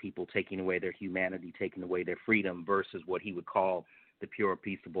mistreating people, taking away their humanity, taking away their freedom, versus what he would call the pure,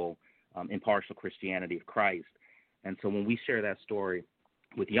 peaceable, impartial Christianity of Christ. And so when we share that story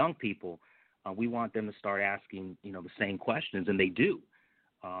with young people, we want them to start asking, the same questions, and they do.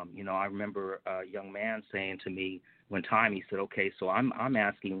 I remember a young man saying to me one time, he said, okay, so I'm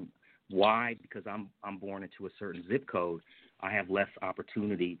asking why, because I'm born into a certain zip code, I have less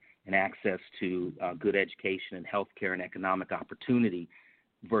opportunity and access to good education and health care and economic opportunity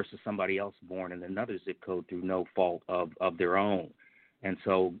versus somebody else born in another zip code through no fault of their own. And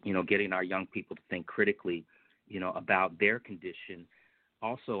so, getting our young people to think critically, about their condition.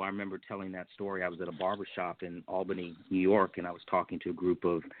 Also, I remember telling that story. I was at a barbershop in Albany, New York, and I was talking to a group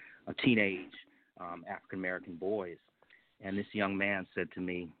of teenage African-American boys. And this young man said to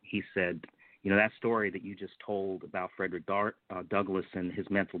me, he said, that story that you just told about Frederick Douglass and his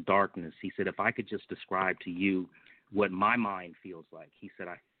mental darkness, he said, if I could just describe to you what my mind feels like, he said,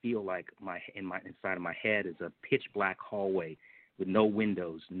 I feel like inside of my head is a pitch black hallway with no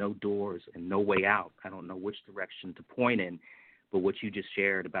windows, no doors, and no way out. I don't know which direction to point in. But what you just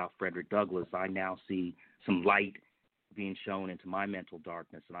shared about Frederick Douglass, I now see some light being shown into my mental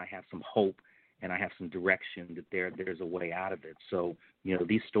darkness, and I have some hope, and I have some direction that there's a way out of it. So,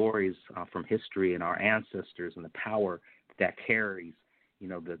 these stories from history and our ancestors and the power that carries,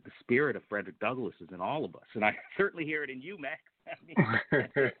 the spirit of Frederick Douglass is in all of us. And I certainly hear it in you, Max.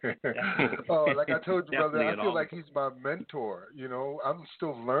 Like I told you, brother, I feel like he's my mentor. I'm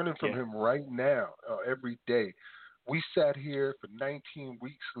still learning from him right now, every day. We sat here for 19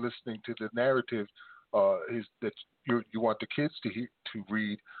 weeks listening to the narrative that you want the kids to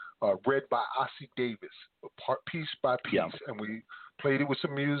read, read by Ossie Davis, piece by piece. Yeah. And we played it with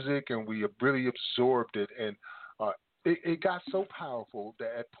some music, and we really absorbed it. And it got so powerful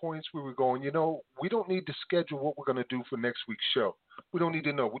that at points we were going, we don't need to schedule what we're going to do for next week's show. We don't need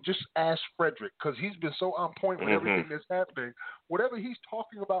to know. We just ask Fredrick, because he's been so on point with everything that's happening. Whatever he's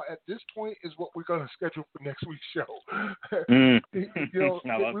talking about at this point is what we're going to schedule for next week's show.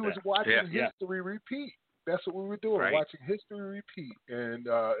 We was watching history repeat. That's what we were doing, right. Watching history repeat. And,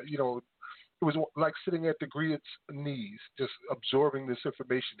 it was like sitting at the Griot's knees, just absorbing this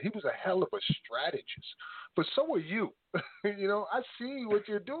information. He was a hell of a strategist, but so are you. I see what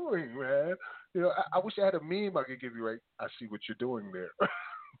you're doing, man. I wish I had a meme I could give you. Right, I see what you're doing there.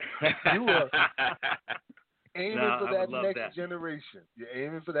 You are aiming for that next generation. You're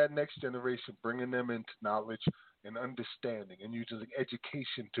aiming for that next generation, bringing them into knowledge and understanding, and using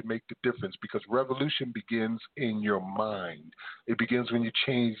education to make the difference, because revolution begins in your mind. It begins when you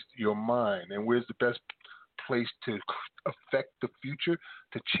change your mind. And where's the best place to affect the future,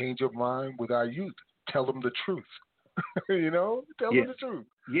 to change your mind? With our youth. Tell them the truth. Tell them the truth.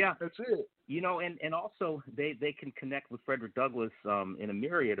 Yeah. That's it. And also they can connect with Frederick Douglass in a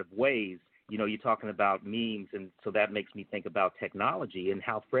myriad of ways. You're talking about memes, and so that makes me think about technology and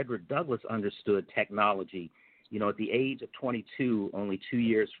how Frederick Douglass understood technology. At the age of 22, only 2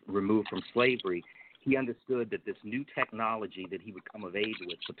 years removed from slavery, he understood that this new technology that he would come of age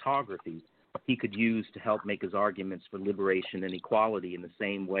with, photography, he could use to help make his arguments for liberation and equality in the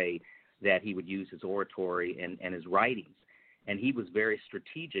same way that he would use his oratory and his writings. And he was very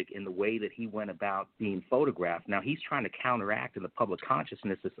strategic in the way that he went about being photographed. Now, he's trying to counteract in the public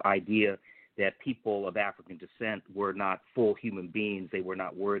consciousness this idea that people of African descent were not full human beings. They were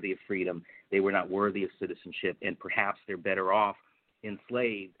not worthy of freedom. They were not worthy of citizenship, and perhaps they're better off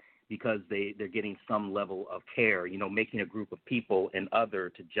enslaved because they're getting some level of care, making a group of people and other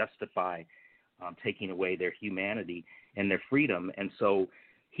to justify taking away their humanity and their freedom. And so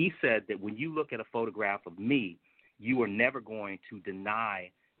he said that when you look at a photograph of me, you are never going to deny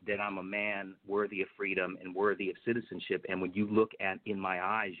that I'm a man worthy of freedom and worthy of citizenship. And when you look in my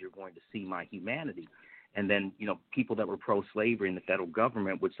eyes, you're going to see my humanity. And then, people that were pro-slavery in the federal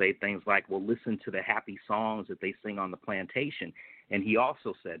government would say things like, well, listen to the happy songs that they sing on the plantation. And he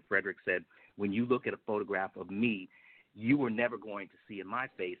also said, Fredrick said, when you look at a photograph of me, you are never going to see in my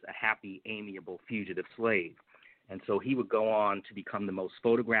face a happy, amiable fugitive slave. And so he would go on to become the most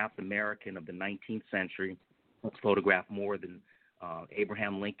photographed American of the 19th century, photographed more than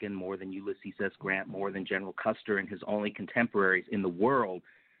Abraham Lincoln, more than Ulysses S. Grant, more than General Custer, and his only contemporaries in the world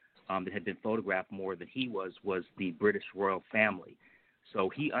that had been photographed more than he was the British royal family. So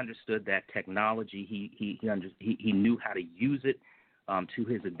he understood that technology. He knew how to use it to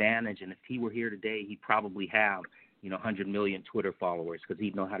his advantage. And if he were here today, he'd probably have 100 million Twitter followers because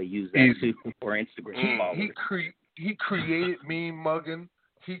he'd know how to use that too, or Instagram followers. He created meme mugging.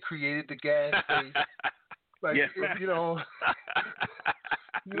 He created the gas face. Like, you know,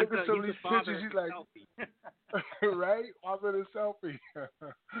 you look at some of these pictures, he's like, right? Father the selfie.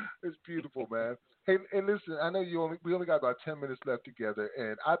 It's beautiful, man. Hey, listen, I know we only got about 10 minutes left together,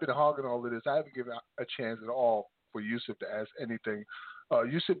 and I've been hogging all of this. I haven't given a chance at all for Yusuf to ask anything.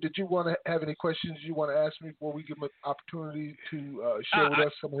 Yusuf, did you want to have any questions you want to ask me before we give him an opportunity to share with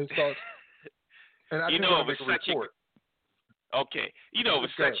us some of his thoughts? And I do want to make a report. Okay. It was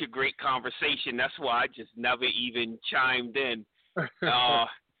such a great conversation. That's why I just never even chimed in.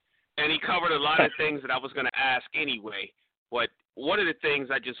 And he covered a lot of things that I was going to ask anyway. But one of the things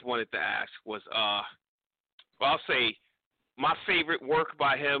I just wanted to ask was, I'll say my favorite work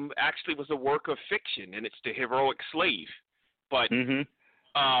by him actually was a work of fiction, and it's The Heroic Slave. But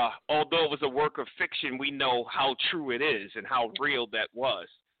although it was a work of fiction, we know how true it is and how real that was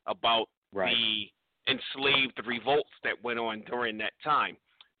about the enslaved revolts that went on during that time.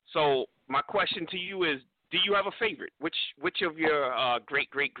 So my question to you is, do you have a favorite? Which of your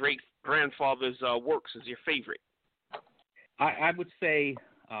great-great-great-grandfather's works is your favorite? I would say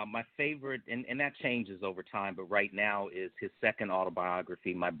my favorite, and that changes over time, but right now is his second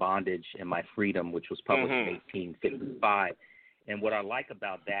autobiography, My Bondage and My Freedom, which was published in 1855. And what I like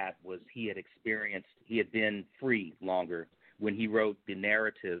about that was he had been free longer. When he wrote the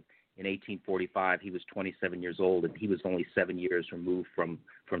narrative in 1845, he was 27 years old, and he was only 7 years removed from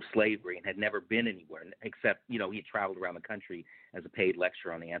slavery and had never been anywhere except, he had traveled around the country as a paid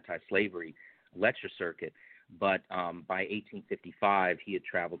lecturer on the anti-slavery lecture circuit. But by 1855, he had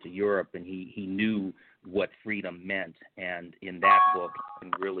traveled to Europe, and he knew what freedom meant. And in that book,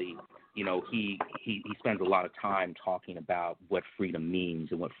 and really, he spends a lot of time talking about what freedom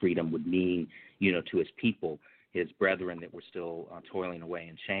means and what freedom would mean, to his people, his brethren that were still toiling away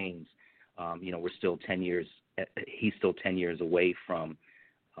in chains. We're still 10 years. He's still 10 years away from,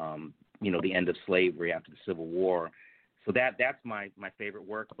 the end of slavery after the Civil War. So that's my favorite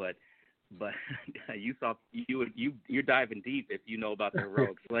work, but you're diving deep if you know about the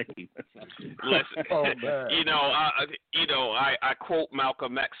heroic slave. Listen, I quote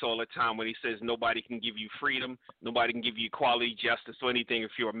Malcolm X all the time when he says nobody can give you freedom, nobody can give you equality, justice, or anything.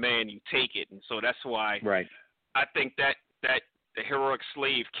 If you're a man, you take it, and so that's why I think that the heroic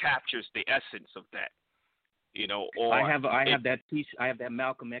slave captures the essence of that. I have that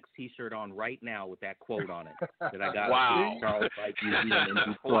Malcolm X T-shirt on right now with that quote on it that I got. Wow! Charles White Museum in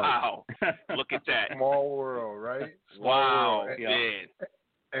Detroit. Wow! Look at that. Small world, right? Wow, man.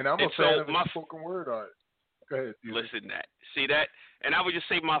 And I'm a fan of the spoken word art. Go ahead. Listen, see that, and I would just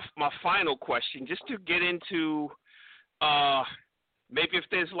say my final question, just to get into, maybe if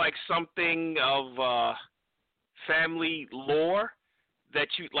there's like something of family lore that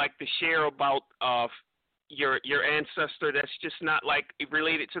you'd like to share about your ancestor that's just not like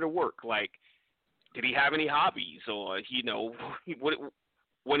related to the work. Like, did he have any hobbies, or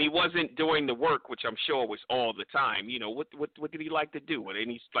when he wasn't doing the work, which I'm sure was all the time, what did he like to do? Were there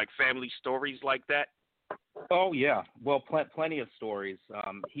any like family stories like that? Oh yeah, well, plenty of stories.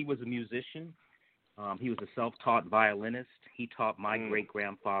 He was a musician. He was a self-taught violinist. He taught my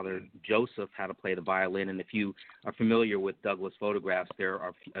great-grandfather, Joseph, how to play the violin. And if you are familiar with Douglass photographs, there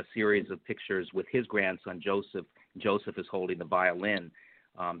are a series of pictures with his grandson, Joseph. Joseph is holding the violin.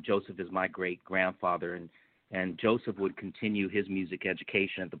 Joseph is my great-grandfather. And Joseph would continue his music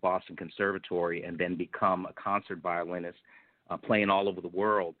education at the Boston Conservatory and then become a concert violinist, playing all over the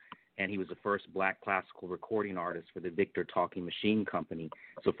world. And he was the first black classical recording artist for the Victor Talking Machine Company.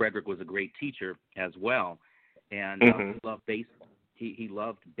 So Fredrick was a great teacher as well, and he loved baseball. He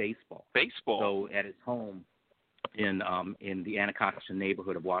loved baseball. So at his home in the Anacostia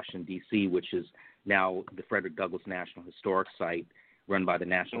neighborhood of Washington, D.C., which is now the Frederick Douglass National Historic Site, run by the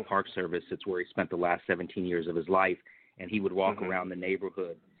National Park Service, it's where he spent the last 17 years of his life. And he would walk around the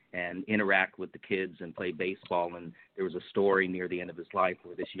neighborhood and interact with the kids and play baseball. And there was a story near the end of his life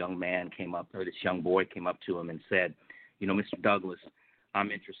where this young boy came up to him and said, Mr. Douglass,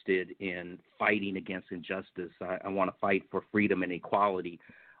 I'm interested in fighting against injustice. I want to fight for freedom and equality.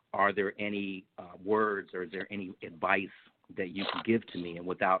 Are there any words, or is there any advice that you can give to me? And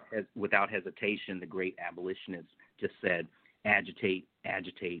without hesitation, the great abolitionist just said, agitate,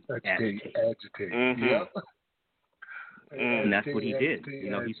 agitate, agitate. Yep. And that's what he did.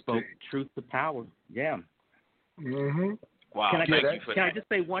 He spoke truth to power. Yeah. Wow. Can I just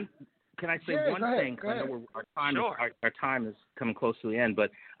say one can I say one thing? Because I know our time is coming close to the end,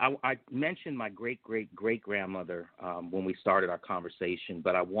 but I mentioned my great-great-great-grandmother when we started our conversation,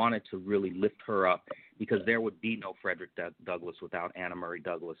 but I wanted to really lift her up because there would be no Frederick Douglass without Anna Murray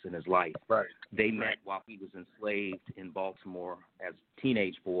Douglass in his life. Right. They met while he was enslaved in Baltimore as a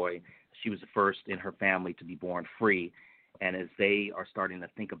teenage boy. She was the first in her family to be born free. And as they are starting to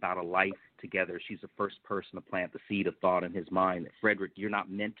think about a life together, she's the first person to plant the seed of thought in his mind that, Frederick, you're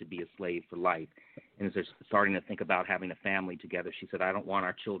not meant to be a slave for life. And as they're starting to think about having a family together, she said, I don't want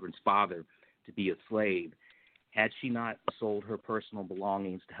our children's father to be a slave. Had she not sold her personal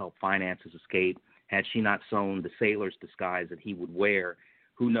belongings to help finance his escape, had she not sewn the sailor's disguise that he would wear,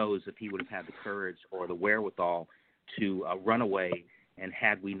 who knows if he would have had the courage or the wherewithal to run away. And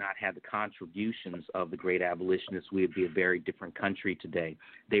had we not had the contributions of the great abolitionists, we would be a very different country today.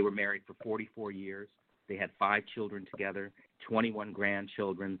 They were married for 44 years. They had 5 children together, 21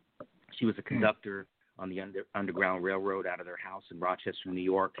 grandchildren. She was a conductor on the Underground Railroad out of their house in Rochester, New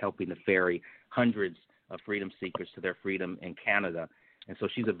York, helping to ferry hundreds of freedom seekers to their freedom in Canada. And so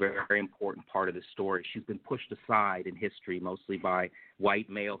she's a very, very important part of this story. She's been pushed aside in history, mostly by white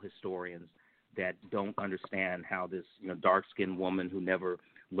male historians that don't understand how this dark-skinned woman who never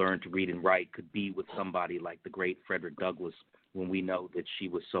learned to read and write could be with somebody like the great Frederick Douglass when we know that she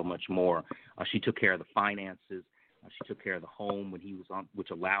was so much more. She took care of the finances. She took care of the home when he was on, which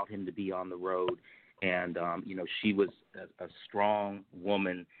allowed him to be on the road. And, she was a strong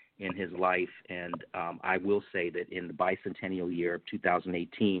woman in his life. And I will say that in the bicentennial year of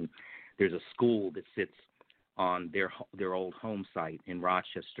 2018, there's a school that sits on their old home site in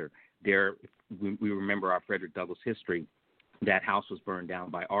Rochester. There, we remember our Frederick Douglass history. That house was burned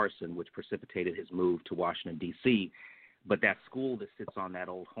down by arson, which precipitated his move to Washington, D.C. But that school that sits on that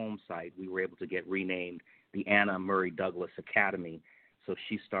old home site, we were able to get renamed the Anna Murray Douglass Academy. So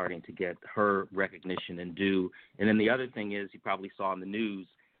she's starting to get her recognition and due. And then the other thing is, you probably saw in the news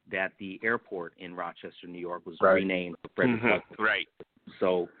that the airport in Rochester, New York, was renamed for Frederick Douglass. Right.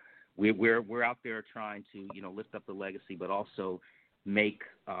 So we're out there trying to lift up the legacy, but also make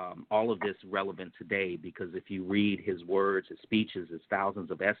all of this relevant today, because if you read his words, his speeches, his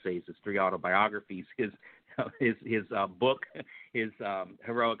thousands of essays, his 3 autobiographies, his book, his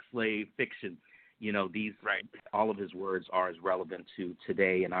heroic slave fiction, all of his words are as relevant to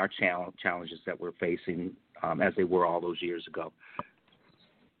today and our challenges that we're facing as they were all those years ago.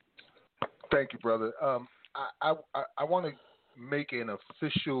 Thank you, brother. I want to make an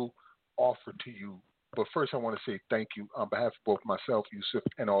official offer to you. But first, I want to say thank you on behalf of both myself, Yusuf,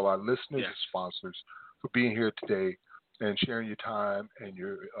 and all our listeners and sponsors for being here today and sharing your time and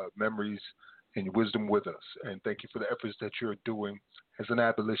your memories and your wisdom with us. And thank you for the efforts that you're doing as an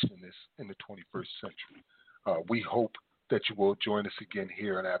abolitionist in the 21st century. We hope that you will join us again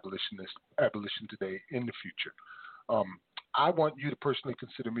here on Abolition Today in the future. I want you to personally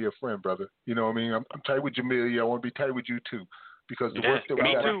consider me a friend, brother. You know what I mean? I'm tight with Jamilia. I want to be tight with you, too. Because the work that we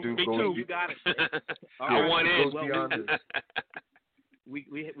got to do goes. You got it. I want it. Goes beyond this.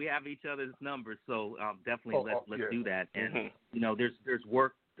 We have each other's numbers, so definitely let's do that. And there's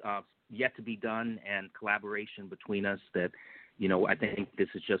work yet to be done and collaboration between us that I think this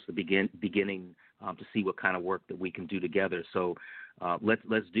is just the beginning to see what kind of work that we can do together. So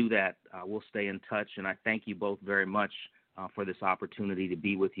let's do that. We'll stay in touch, and I thank you both very much for this opportunity to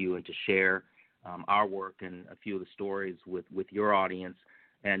be with you and to share our work and a few of the stories with your audience.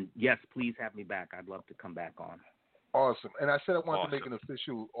 And yes, please have me back. I'd love to come back on. Awesome. And I said I wanted to make an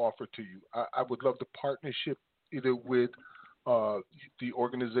official offer to you. I would love the partnership either with the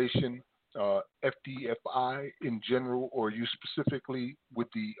organization FDFI in general, or you specifically with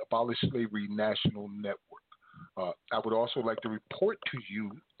the Abolish Slavery National Network. I would also like to report to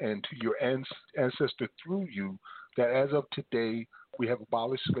you and to your ancestor through you that as of today, we have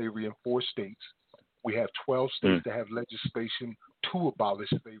abolished slavery in 4 states. We have 12 states that have legislation to abolish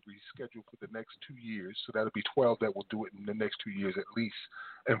slavery scheduled for the next 2 years. So that'll be 12 that will do it in the next 2 years at least.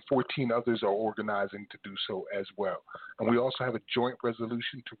 And 14 others are organizing to do so as well. And we also have a joint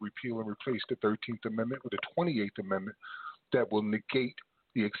resolution to repeal and replace the 13th Amendment with the 28th Amendment that will negate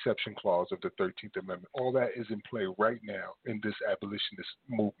the exception clause of the 13th Amendment. All that is in play right now in this abolitionist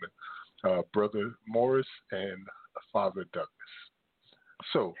movement. Brother Morris and Father Douglass.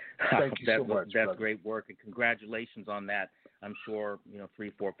 So thank you so much. That's brother. Great work, and congratulations on that. I'm sure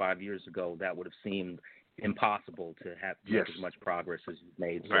 3, 4, 5 years ago that would have seemed impossible to have make as much progress as you've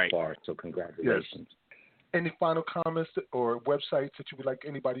made so far. So congratulations. Yes. Any final comments or websites that you would like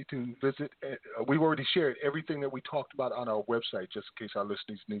anybody to visit? We've already shared everything that we talked about on our website, just in case our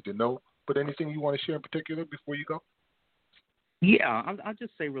listeners need to know. But anything you want to share in particular before you go? Yeah, I'll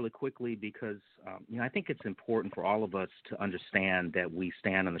just say really quickly because, I think it's important for all of us to understand that we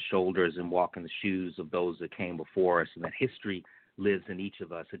stand on the shoulders and walk in the shoes of those that came before us, and that history lives in each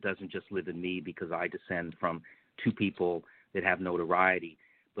of us. It doesn't just live in me because I descend from two people that have notoriety,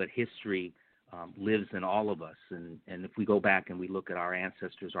 but history lives in all of us. And if we go back and we look at our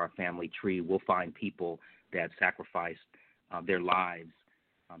ancestors, our family tree, we'll find people that sacrificed their lives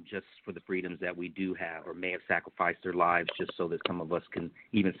just for the freedoms that we do have, or may have sacrificed their lives just so that some of us can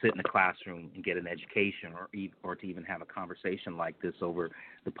even sit in a classroom and get an education, or to even have a conversation like this over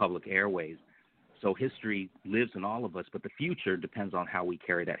the public airways. So history lives in all of us, but the future depends on how we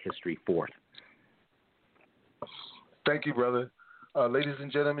carry that history forth. Thank you, brother. Ladies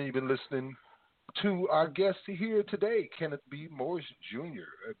and gentlemen, you've been listening to our guest here today, Kenneth B Morris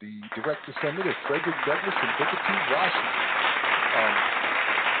Jr., the direct descendant of Frederick Douglass and Booker T. Washington.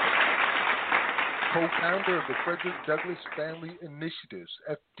 Co-founder of the Frederick Douglass Family Initiatives,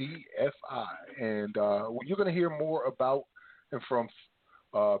 FDFI. And you're going to hear more about and from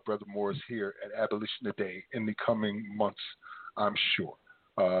Brother Morris here at Abolition Today in the coming months, I'm sure.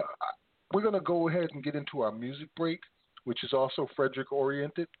 We're going to go ahead and get into our music break, which is also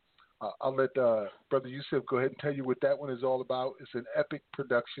Frederick-oriented. I'll let Brother Yusuf go ahead and tell you what that one is all about. It's an epic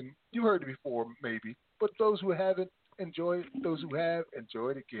production. You heard it before, maybe. But those who haven't, enjoy it. Those who have,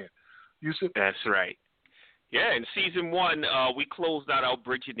 enjoy it again. Yusuf? That's right. Yeah, in season one, we closed out our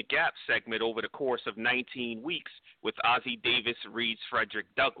Bridging the Gap segment over the course of 19 weeks with Ossie Davis reads Frederick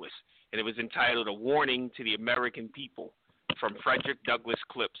Douglass, and it was entitled A Warning to the American People from Frederick Douglass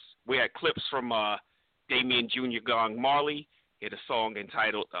clips. We had clips from Damian Jr. Gong Marley. He had a song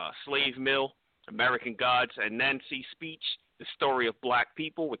entitled Slave Mill, American Gods, and Nancy's Speech, The Story of Black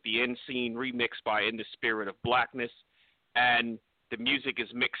People, with the end scene remixed by In the Spirit of Blackness, and the music is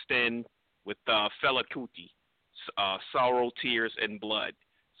mixed in with Fela Kuti, Sorrow, Tears, and Blood.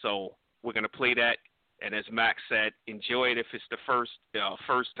 So we're going to play that, and as Max said, enjoy it if it's the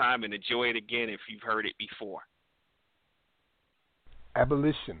first time, and enjoy it again if you've heard it before.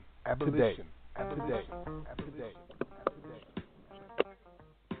 Abolition Today. Today.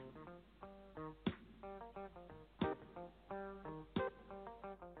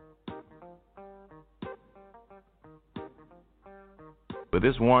 With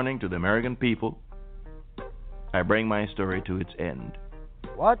this warning to the American people, I bring my story to its end.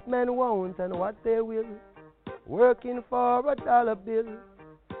 What men want and what they will, working for a dollar bill.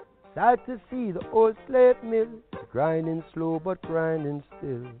 Sad to see the old slave mill, grinding slow but grinding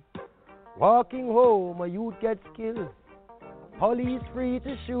still. Walking home, a youth gets killed, police free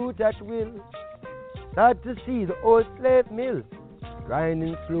to shoot at will. Sad to see the old slave mill,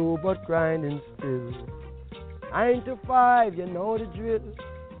 grinding slow but grinding still. 9 to 5, you know the drill.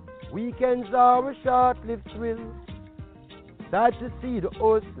 Weekends are a short-lived thrill. Sad to see the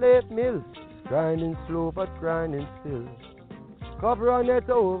old slave mill, grinding slow but grinding still. Cover on it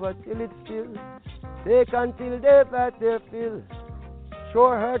over till it's still. Take until they've had their fill.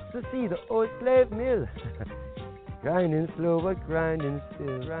 Sure hurts to see the old slave mill, grinding slow but grinding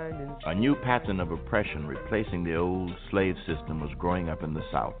still. Grinding. A new pattern of oppression replacing the old slave system was growing up in the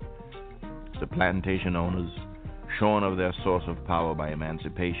South. The plantation owners, shorn of their source of power by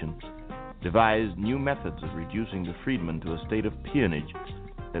emancipation, devised new methods of reducing the freedman to a state of peonage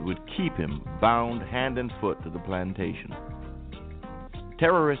that would keep him bound hand and foot to the plantation.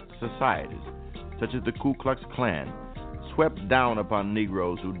 Terrorist societies, such as the Ku Klux Klan, swept down upon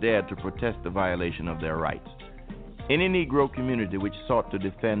Negroes who dared to protest the violation of their rights. Any Negro community which sought to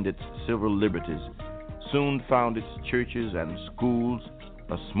defend its civil liberties soon found its churches and schools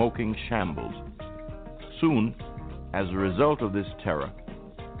a smoking shambles. Soon, as a result of this terror,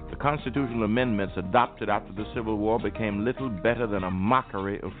 the constitutional amendments adopted after the Civil War became little better than a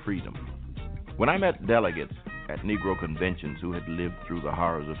mockery of freedom. When I met delegates at Negro conventions who had lived through the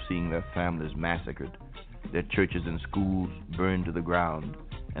horrors of seeing their families massacred, their churches and schools burned to the ground,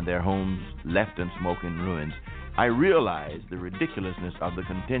 and their homes left in smoking ruins, I realized the ridiculousness of the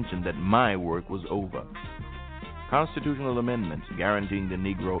contention that my work was over. Constitutional amendments guaranteeing the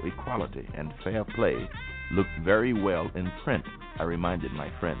Negro equality and fair play looked very well in print, I reminded my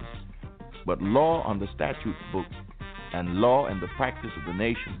friends. But law on the statute book and law and the practice of the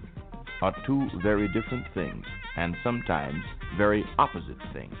nation are two very different things, and sometimes very opposite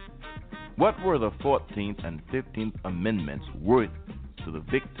things. What were the 14th and 15th Amendments worth to the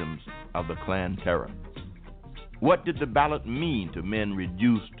victims of the Klan terror? What did the ballot mean to men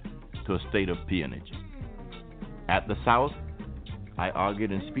reduced to a state of peonage? At the South, I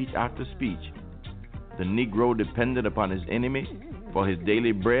argued in speech after speech, the Negro depended upon his enemy for his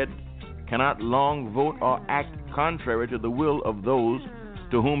daily bread cannot long vote or act contrary to the will of those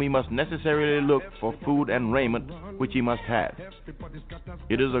to whom he must necessarily look for food and raiment which he must have.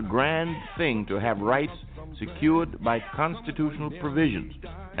 It is a grand thing to have rights secured by constitutional provisions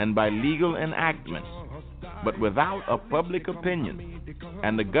and by legal enactments, but without a public opinion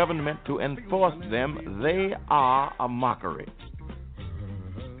and the government to enforce them, they are a mockery.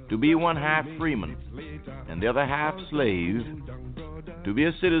 To be one half freeman and the other half slave, to be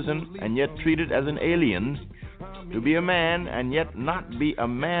a citizen and yet treated as an alien, to be a man and yet not be a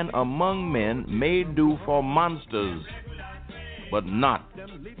man among men may do for monsters, but not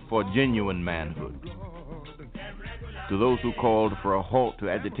for genuine manhood. To those who called for a halt to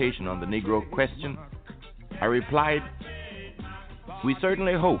agitation on the Negro question, I replied, we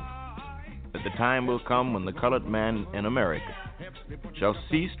certainly hope that the time will come when the colored man in America shall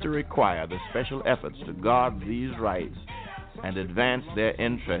cease to require the special efforts to guard these rights and advance their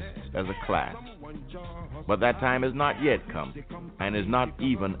interests as a class. But that time has not yet come and is not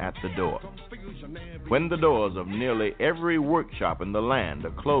even at the door. When the doors of nearly every workshop in the land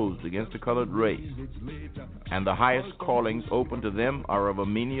are closed against the colored race, and the highest callings open to them are of a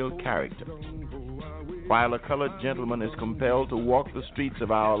menial character, while a colored gentleman is compelled to walk the streets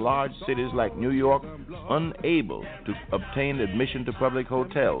of our large cities like New York, unable to obtain admission to public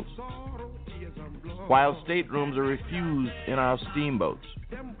hotels, while staterooms are refused in our steamboats,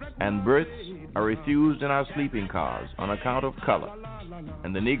 and berths are refused in our sleeping cars on account of color,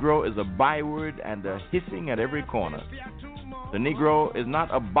 and the Negro is a byword and a hissing at every corner. The Negro is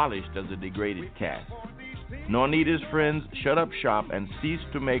not abolished as a degraded caste, nor need his friends shut up shop and cease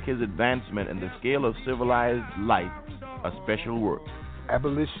to make his advancement in the scale of civilized life a special work.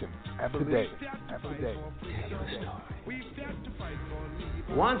 Abolition Today.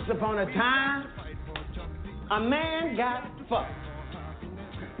 Once upon a time, a man got fucked.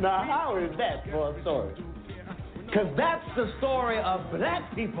 Now, how is that for a story? Because that's the story of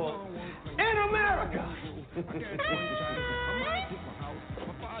black people in America.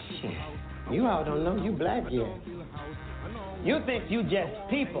 Shit. You all don't know you black yet. You think you just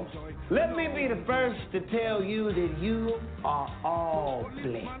people. Let me be the first to tell you that you are all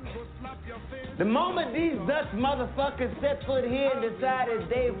black. The moment these Dutch motherfuckers set foot here and decided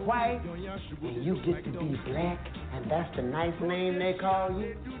they white, and you get to be black, and that's the nice name they call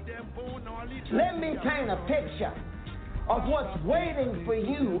you, let me paint a picture of what's waiting for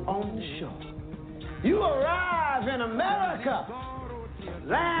you on the shore. You arrive in America,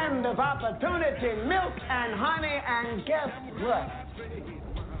 land of opportunity, milk and honey, and guess what?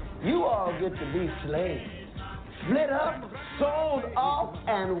 You all get to be slaves, split up, sold off,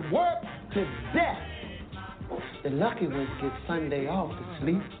 and worked to death. The lucky ones get Sunday off to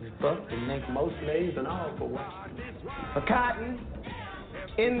sleep and fuck and make more slaves and all for what? For cotton,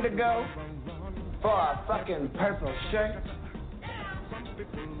 indigo, for a fucking purple shirt.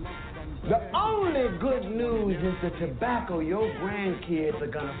 The only good news is the tobacco your grandkids are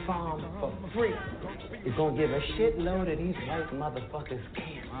gonna farm for free. You're gonna give a shitload of these white motherfuckers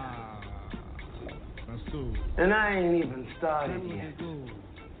cancer. And I ain't even started yet.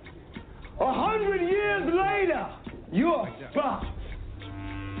 100 years later, you're fucked.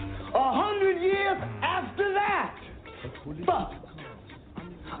 100 years after that, fucked.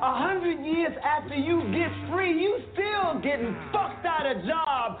 100 years after you get free, you still getting fucked out of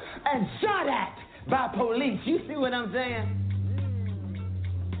job and shot at by police. You see what I'm saying?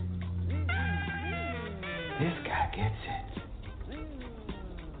 This guy gets it.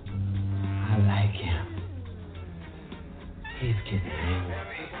 I like him. He's getting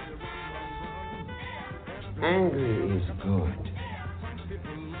angry. Angry is good.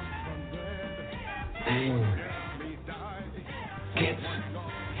 Angry gets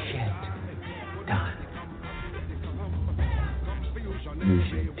shit done.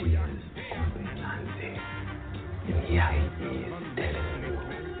 Usually Jesus Nancy. And yeah, he is telling you.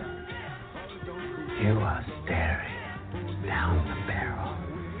 You are staring down the barrel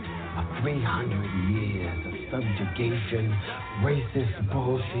of 300 years of subjugation, racist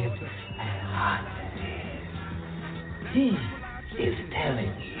bullshit, and hostility. He is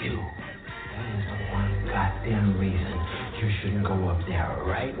telling you that is the one goddamn reason you should go up there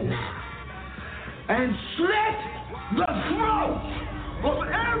right now and slit the throat of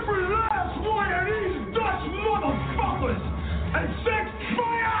every last one of these Dutch motherfuckers and set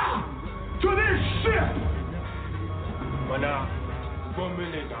fire to this ship. Mana,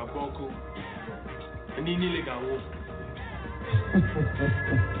 bomele ga boko, nini ga wo.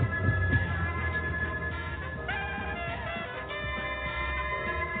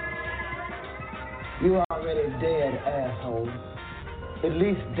 You already dead, asshole. at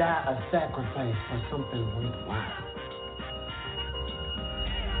least die a sacrifice for something worthwhile.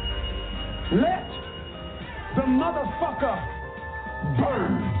 Let the motherfucker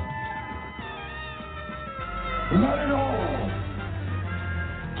burn. Let it all burn.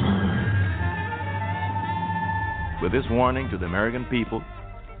 With this warning to the American people,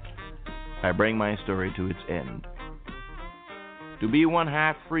 I bring my story to its end. To be one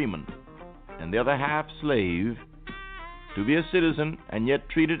half freeman and the other half slave, to be a citizen and yet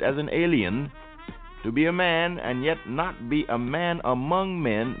treated as an alien, to be a man and yet not be a man among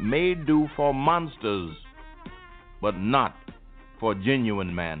men may do for monsters, but not for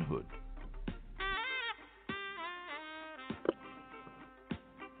genuine manhood.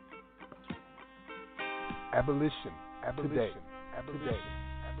 Abolition today.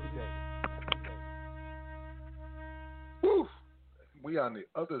 Woo. We on the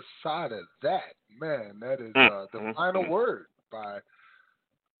other side of that, man. That is the final word by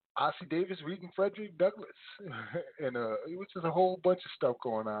Ossie Davis reading Frederick Douglass, and it was just a whole bunch of stuff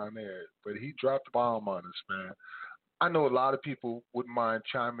going on there. But he dropped the bomb on us, man. I know a lot of people wouldn't mind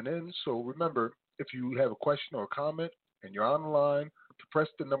chiming in. So remember, if you have a question or a comment and you're on the line, to press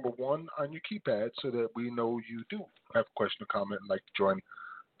the number 1 on your keypad so that we know you do have a question or comment and like to join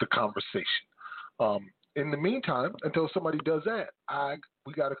the conversation. In the meantime, until somebody does that,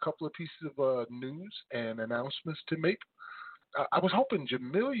 we got a couple of pieces of news and announcements to make. I was hoping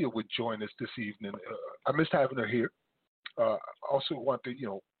Jamilia would join us this evening. I missed having her here. Also want to,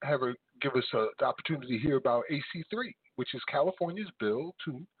 have her give us the opportunity to hear about AC3, which is California's bill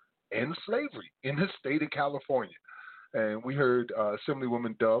to end slavery in the state of California. And we heard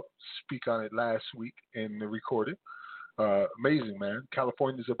Assemblywoman Dove speak on it last week in the recording. Amazing, man.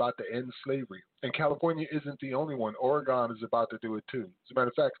 California is about to end slavery. And California isn't the only one. Oregon is about to do it too. As a matter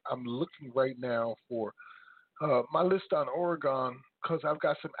of fact, I'm looking right now for my list on Oregon because I've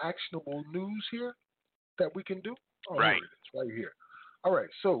got some actionable news here that we can do. Oh, right. Here it is, right here. All right,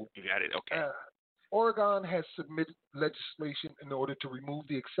 so you got it. Okay. Oregon has submitted legislation in order to remove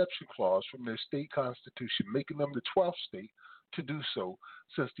the exception clause from their state constitution, making them the 12th state to do so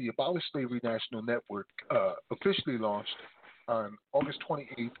since the Abolish Slavery National Network officially launched on August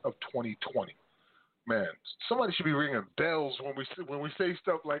 28th of 2020. Man, somebody should be ringing bells when we say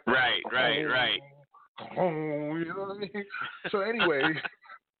stuff like that. Right. You know what I mean? So anyway,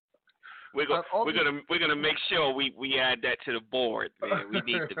 we're gonna make sure we add that to the board, man. We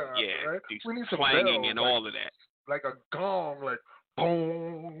need to right? do we need some some clanging bells, and all of that. Like a gong, like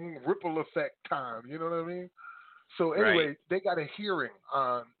boom, ripple effect time. You know what I mean? So anyway, They got a hearing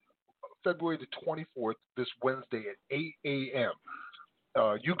on February the 24th, this Wednesday at 8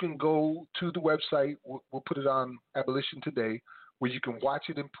 a.m. You can go to the website. We'll put it on Abolition Today, where you can watch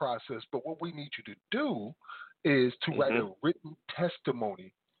it in process. But what we need you to do is to write a written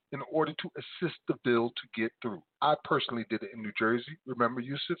testimony in order to assist the bill to get through. I personally did it in New Jersey. Remember,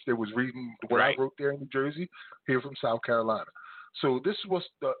 Yusuf? They was reading what I wrote there in New Jersey, here from South Carolina. So this was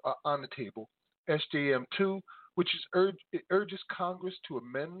on the table, SJM 2, which is urges Congress to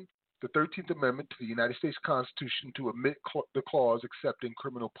amend the 13th Amendment to the United States Constitution to omit the clause accepting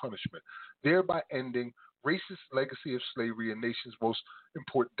criminal punishment, thereby ending racist legacy of slavery, a nation's most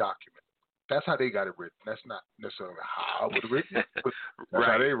important document. That's how they got it written. That's not necessarily how I would have written it, but that's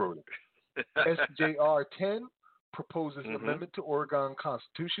how they wrote it. SJR 10 proposes an amendment to Oregon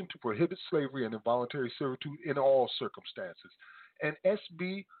Constitution to prohibit slavery and involuntary servitude in all circumstances. And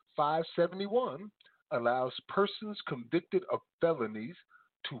SB 571 allows persons convicted of felonies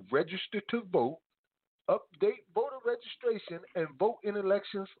to register to vote, update voter registration, and vote in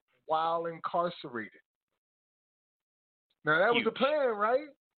elections while incarcerated. Now, that was the plan, right?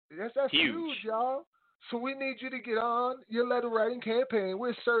 That's huge, y'all. So we need you to get on your letter writing campaign.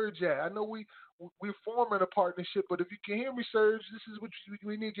 Where's Serge at? I know we're forming a partnership, but if you can hear me, Serge, this is what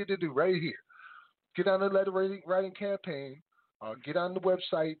we need you to do right here. Get on the letter writing campaign. Get on the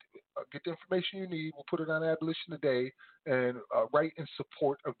website. Get the information you need. We'll put it on Abolition Today and write in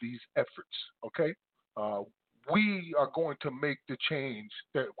support of these efforts, okay? We are going to make the change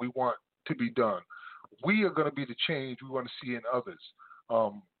that we want to be done. We are going to be the change we want to see in others.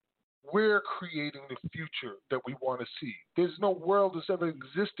 We're creating the future that we want to see. There's no world that's ever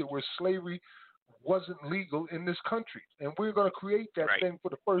existed where slavery wasn't legal in this country, and we're going to create that thing for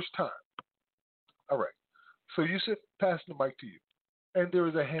the first time. All right. So, Yusuf, passing the mic to you. And there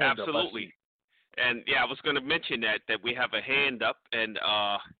is a hand up. Absolutely. And, I was going to mention that we have a hand up, and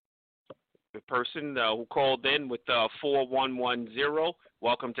the person who called in with 4110,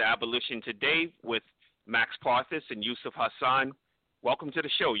 welcome to Abolition Today with Max Parthis and Yusuf Hassan. Welcome to the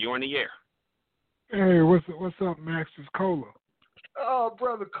show. You're on the air. Hey, what's up, Max? It's Cola. Oh,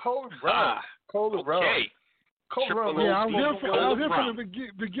 brother, cold rum. Cold rum. Cold rum. Yeah, I was here from the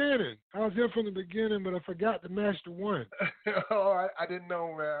beginning. I was here from the beginning, but I forgot to match the one. Oh, I didn't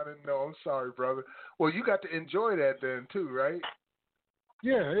know, man. I didn't know. I'm sorry, brother. Well, you got to enjoy that then, too, right?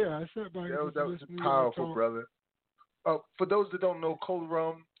 Yeah. I sat back. That was powerful, brother. For those that don't know, Cold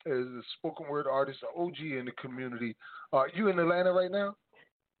Rum is a spoken word artist, an OG in the community. You in Atlanta right now?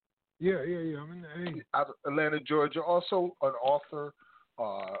 Yeah. I'm in the A. Out of Atlanta, Georgia. Also an author,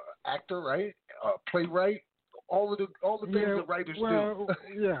 actor, right? Playwright. All the things that writers do.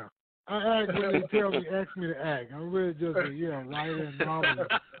 Yeah. I act when they ask me to act. I'm really just a writer and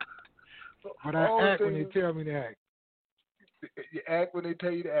novelist. But I act when they tell me to act. You act when they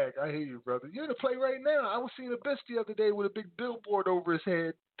tell you to act. I hear you, brother. You're in a play right now. I was seeing Abyss the other day with a big billboard over his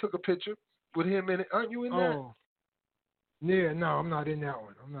head. Took a picture with him in it. Aren't you in that? Oh. Yeah, no, I'm not in that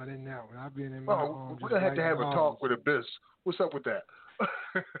one. I've been in my we're going to have a talk with Abyss. What's up with that?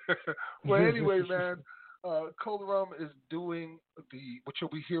 Well, anyway, man, Cold Rum is doing what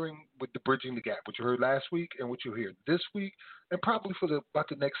you'll be hearing with the Bridging the Gap, what you heard last week and what you'll hear this week, and probably for about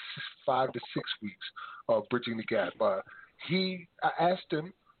the next 5 to 6 weeks of Bridging the Gap. I asked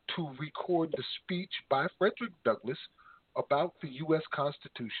him to record the speech by Frederick Douglass about the U.S.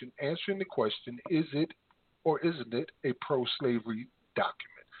 Constitution, answering the question, is it or isn't it a pro-slavery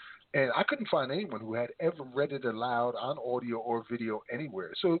document? And I couldn't find anyone who had ever read it aloud on audio or video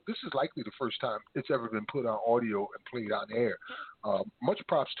anywhere. So this is likely the first time it's ever been put on audio and played on air. Much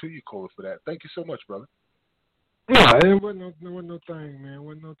props to you, Cola, for that. Thank you so much, brother. Yeah, it wasn't no thing, man. It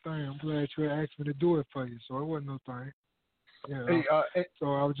wasn't no thing. I'm glad you asked me to do it for you, so it wasn't no thing. Yeah. Hey,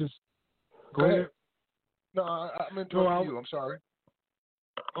 so I was just go ahead. No, I'm interrupting you. I'm sorry.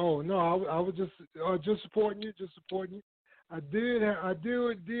 Oh no, I was just supporting you. I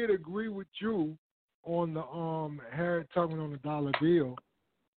did agree with you on the Harriet Tubman on the dollar bill,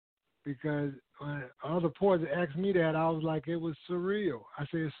 because when other poets asked me that, I was like, it was surreal. I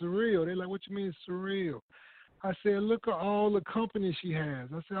said, surreal. They're like, what you mean surreal? I said, look at all the companies she has.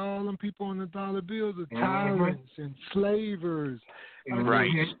 I said, all them people on the dollar bills are tyrants and slavers. Right.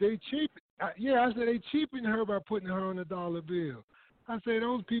 They cheapened her by putting her on the dollar bill. I say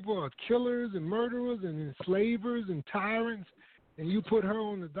those people are killers and murderers and enslavers and tyrants, and you put her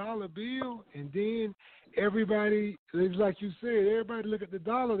on the dollar bill, and then everybody, it's like you said, everybody look at the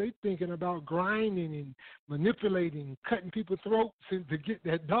dollar, they thinking about grinding and manipulating, cutting people's throats to get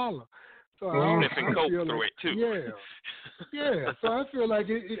that dollar. So I feel through it too. Yeah. So I feel like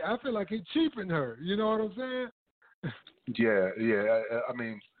it cheapened her. You know what I'm saying? Yeah. I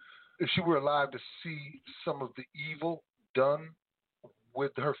mean, if she were alive to see some of the evil done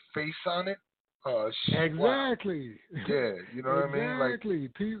with her face on it, exactly. Wow. Yeah, you know what I mean? Like,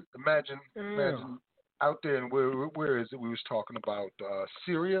 imagine out there, and where is it? We was talking about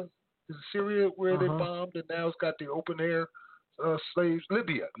Syria. Is it Syria where they bombed, and now it's got the open air slaves?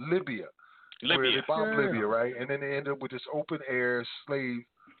 Libya. Where they bombed Libya, right? And then they ended up with this open air slave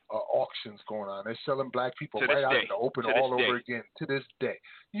auctions going on. They're selling black people right out in the open all over again to this day.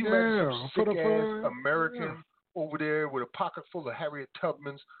 You imagine some sick-ass American over there with a pocket full of Harriet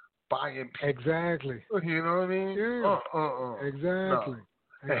Tubmans buying people. Exactly. You know what I mean? Yeah. Exactly.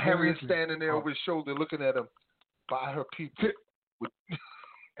 No. And Harriet standing there over his shoulder looking at him buy her people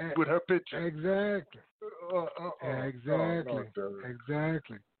with her picture. Exactly.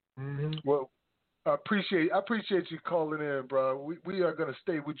 Exactly. Mm-hmm. Well, I appreciate you calling in, bro. We are going to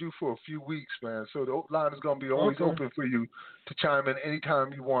stay with you for a few weeks, man. So the line is going to be always open for you to chime in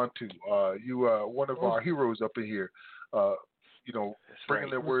anytime you want to. You are one of our heroes up in here, bringing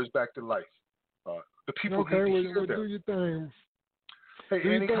their words back to life. The people need to hear them. Do your thing. Hey, do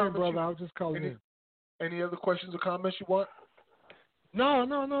your thing, brother. I was just calling in. Any other questions or comments you want? No.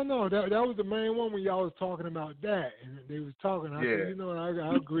 That was the main one when y'all was talking about that, and they was talking. I said,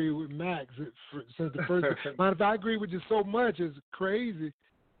 I agree with Max since the first. Mind if I agree with you so much, it's crazy.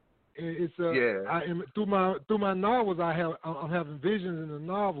 It's through my novels, I'm having visions in the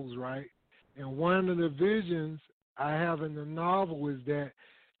novels, right? And one of the visions I have in the novel is that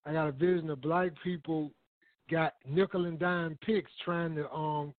I got a vision of black people got nickel and dime picks trying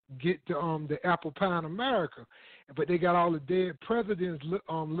to get to the apple pie in America, but they got all the dead presidents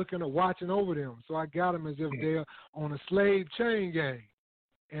looking or watching over them. So I got them as if they're on a slave chain gang,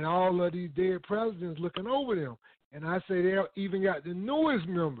 and all of these dead presidents looking over them. And I say they even got the newest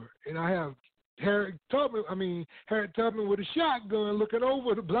member, and I have Harriet Tubman with a shotgun looking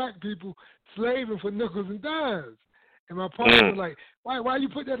over the black people slaving for nickels and dimes. And my partner was like, why you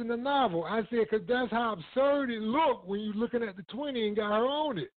put that in the novel? I said, because that's how absurd it looked when you're looking at the 20 and got her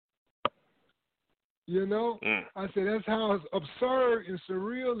on it. You know, I said that's how absurd and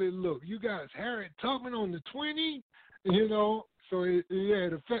surreal it looked. You got Harriet Tubman on the 20, you know. So it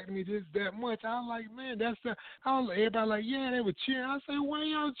affected me just that much. I was like, man, everybody like, yeah, they were cheering. I said, why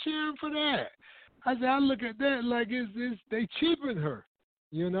y'all cheering for that? I said, I look at that like they cheapen her,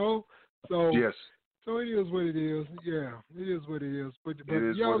 you know. So yes. So it is what it is. Yeah, it is what it is. But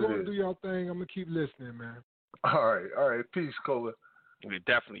y'all gonna do y'all thing. I'm gonna keep listening, man. All right. Peace, Cola.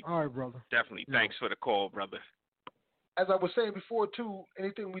 Definitely. All right, brother. Definitely. Thanks for the call, brother. As I was saying before, too,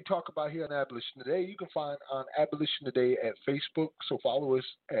 anything we talk about here on Abolition Today, you can find on Abolition Today at Facebook. So follow us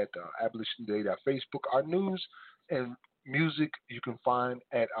at abolitiontoday.facebook. Our news and music you can find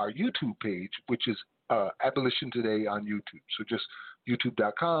at our YouTube page, which is Abolition Today on YouTube. So just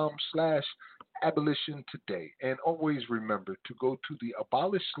youtube.com/Abolition Today. And always remember to go to the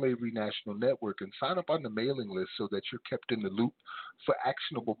Abolish Slavery National Network and sign up on the mailing list so that you're kept in the loop for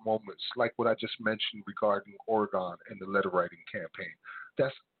actionable moments like what I just mentioned regarding Oregon and the letter writing campaign.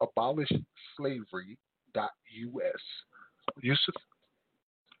 That's abolishslavery.us. Yusuf?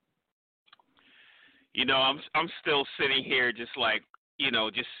 You know, I'm still sitting here just like, you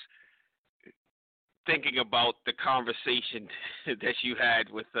know, just thinking about the conversation that you had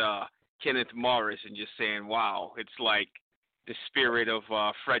with Kenneth Morris and just saying, wow, it's like the spirit of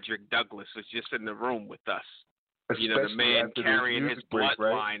Frederick Douglass was just in the room with us. Especially, you know, the man carrying his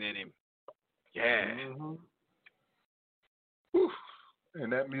bloodline in him. Yeah. Mm-hmm.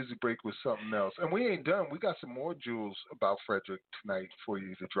 And that music break was something else. And we ain't done. We got some more jewels about Frederick tonight for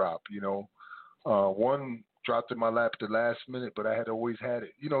you to drop, you know. One dropped in my lap at the last minute, but I had always had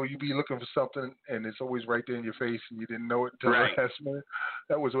it. You know, you be looking for something, and it's always right there in your face, and you didn't know it until the last minute.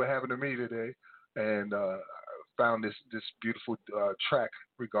 That was what happened to me today. And found this beautiful track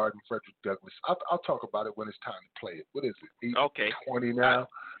regarding Frederick Douglass. I'll talk about it when it's time to play it. What is it, 8:20 now?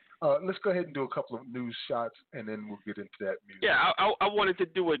 Let's go ahead and do a couple of news shots, and then we'll get into that music. Yeah, I wanted to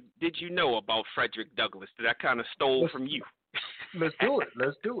do a Did You Know about Frederick Douglass that I kind of stole from you. Let's do it.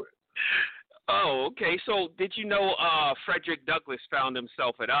 Oh, okay. So did you know Frederick Douglass found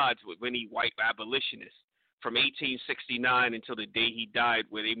himself at odds with many white abolitionists from 1869 until the day he died,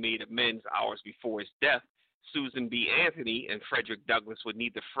 where they made amends hours before his death? Susan B. Anthony and Frederick Douglass were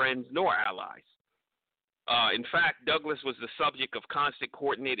neither friends nor allies. In fact, Douglass was the subject of constant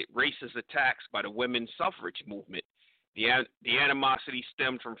coordinated racist attacks by the women's suffrage movement. The animosity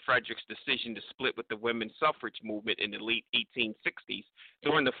stemmed from Frederick's decision to split with the women's suffrage movement in the late 1860s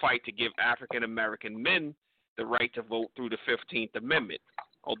during the fight to give African American men the right to vote through the 15th Amendment.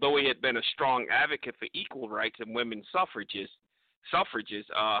 Although he had been a strong advocate for equal rights and women's suffrages,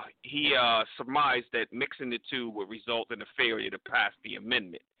 he surmised that mixing the two would result in a failure to pass the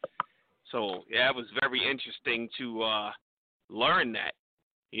amendment. So, yeah, it was very interesting to learn that,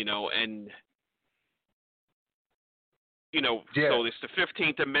 you know, and, you know, so it's the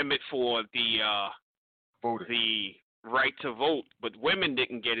 15th Amendment for the right to vote, but women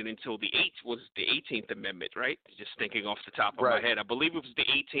didn't get it until the 18th Amendment, right? Just thinking off the top of my head. I believe it was the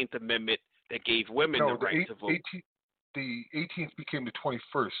 18th Amendment that gave women the right to vote. The 18th became the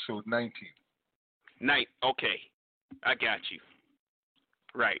 21st, so 19th. Okay, I got you.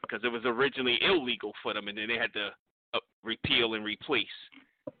 Right, because it was originally illegal for them, and then they had to repeal and replace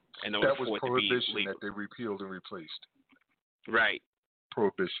in order for it to be legal. That was prohibition that they repealed and replaced. Right.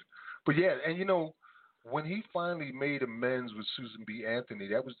 Prohibition. But yeah, and you know, when he finally made amends with Susan B. Anthony,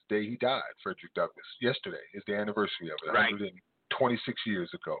 that was the day he died, Frederick Douglass. Yesterday is the anniversary of it, 126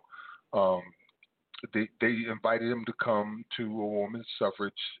 years ago. They invited him to come to a women's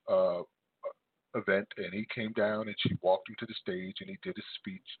suffrage event, and he came down, and she walked him to the stage, and he did his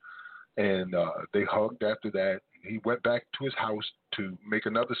speech, and they hugged after that. He went back to his house to make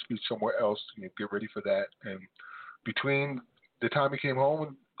another speech somewhere else, to get ready for that, and between the time he came home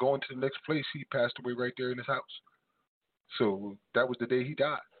and going to the next place, he passed away right there in his house. So that was the day he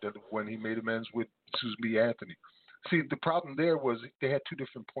died, when he made amends with Susan B. Anthony. See, the problem there was they had two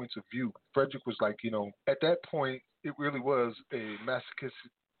different points of view. Frederick was like, you know, at that point, it really was a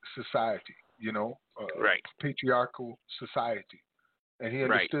masochistic society, you know, patriarchal society. And he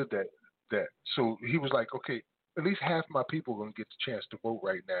understood that. So he was like, okay, at least half my people are going to get the chance to vote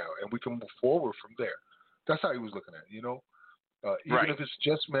right now, and we can move forward from there. That's how he was looking at it, you know. Even if it's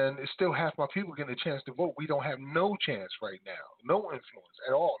just men, it's still half my people getting a chance to vote. We don't have no chance right now, no influence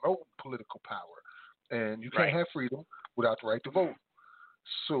at all, no political power. And you can't have freedom without the right to vote.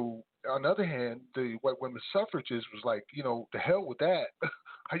 So, on the other hand, the white women's suffragists was like, you know, the hell with that.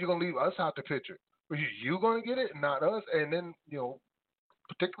 How you going to leave us out the picture? Are you going to get it and not us? And then, you know,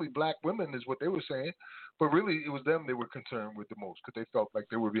 particularly black women is what they were saying. But really, it was them they were concerned with the most because they felt like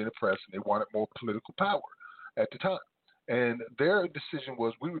they were being oppressed and they wanted more political power at the time. And their decision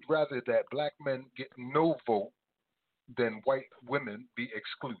was, we would rather that black men get no vote than white women be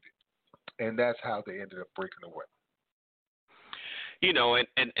excluded. And that's how they ended up breaking away. You know, and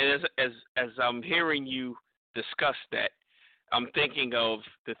as I'm hearing you discuss that, I'm thinking of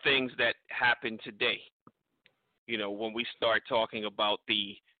the things that happen today. You know, when we start talking about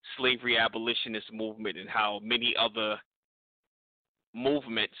the slavery abolitionist movement and how many other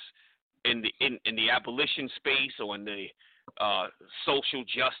movements in the abolition space or in the social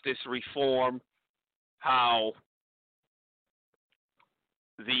justice reform, how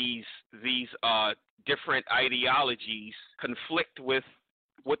these different ideologies conflict with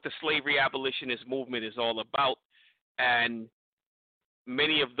what the slavery abolitionist movement is all about, and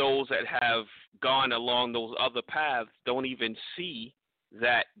many of those that have gone along those other paths don't even see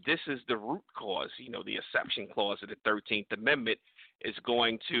that this is the root cause. You know, the exception clause of the 13th Amendment is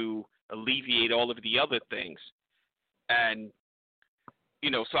going to alleviate all of the other things. And, you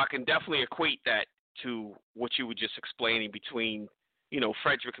know, so I can definitely equate that to what you were just explaining between, you know,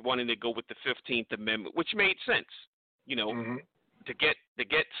 Frederick wanting to go with the 15th Amendment, which made sense, you know, to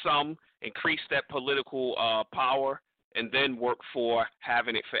get some, increase that political power, and then work for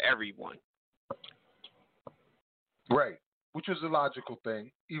having it for everyone. Right, which was a logical thing,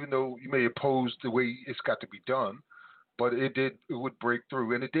 even though you may oppose the way it's got to be done, but it would break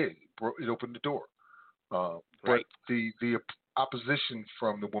through, and it did. It opened the door. But the opposition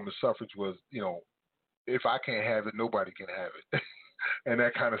from the women's suffrage was, you know, if I can't have it, nobody can have it. And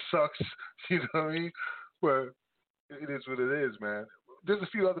that kind of sucks, you know what I mean? But it is what it is, man. There's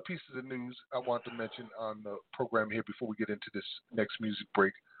a few other pieces of news I want to mention on the program here before we get into this next music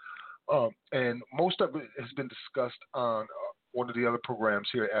break. And most of it has been discussed on one of the other programs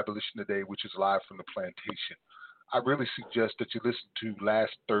here at Abolition Today, which is live from the plantation. I really suggest that you listen to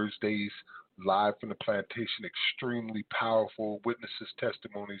last Thursday's Live from the Plantation, extremely powerful witnesses'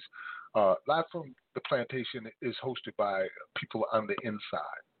 testimonies. Live from the Plantation is hosted by people on the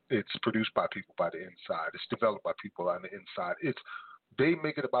inside. It's produced by people by the inside. It's developed by people on the inside. They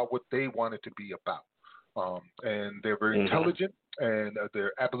make it about what they want it to be about. And they're very intelligent, and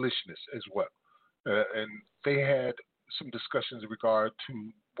they're abolitionists as well. And they had some discussions in regard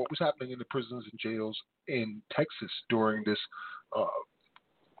to what was happening in the prisons and jails in Texas during this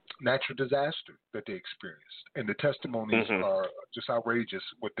natural disaster that they experienced. And the testimonies are just outrageous,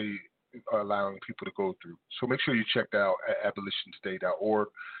 what they are allowing people to go through. So make sure you check that out at abolitiontoday.org.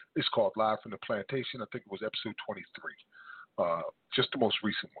 It's called Live from the Plantation. I think it was episode 23, just the most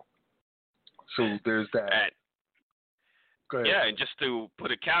recent one. So there's that. Go ahead. Yeah, and just to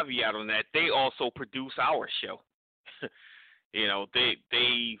put a caveat on that, they also produce our show. You know,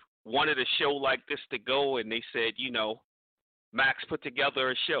 they wanted a show like this to go, and they said, you know, Max put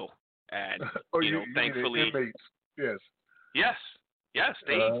together a show, and you know, thankfully, inmates. Yes,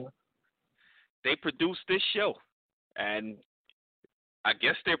 they produced this show, and I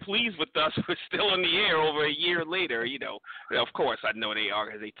guess they're pleased with us. We're still on the air over a year later. You know, of course, I know they are,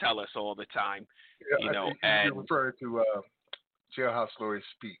 because they tell us all the time. Yeah, you know, and you're referring to Jailhouse Lawyers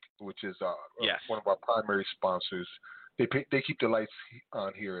Speak, which is one of our primary sponsors. They keep the lights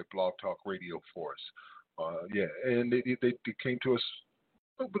on here at Blog Talk Radio for us. And they came to us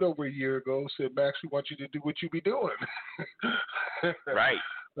a little bit over a year ago, said, Max, we want you to do what you be doing. Right.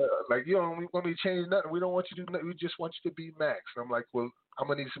 Like, you don't want me to change nothing. We don't want you to do nothing. We just want you to be Max. And I'm like, well, I'm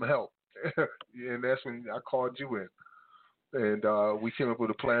going to need some help. And that's when I called you in. And we came up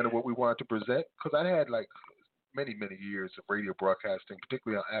with a plan of what we wanted to present, because I had like many, many years of radio broadcasting,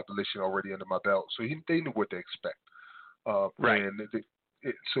 particularly on abolition, already under my belt. So they knew what to expect. Right. And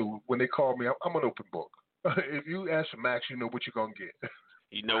so when they called me, I'm an open book. If you ask for Max, you know what you're going to get.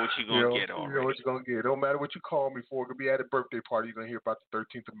 You know what you're going to get already. You know what you're going to get. It don't matter what you call me for. It could be at a birthday party. You're going to hear about the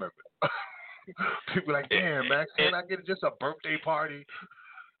 13th Amendment. People are like, damn, Max, can I get just a birthday party?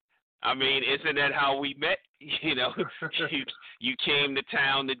 I mean, isn't that how we met? You know, you came to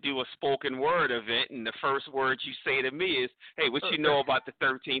town to do a spoken word event, and the first words you say to me is, hey, what you know about the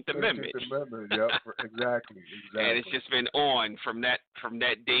 13th Amendment? 13th Amendment, yep, exactly. And it's just been on from that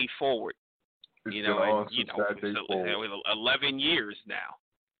day forward. It's you know, been on and, you since know, that day forward. 11 years now.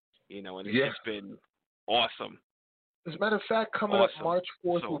 You know, and it's just been awesome. As a matter of fact, coming up March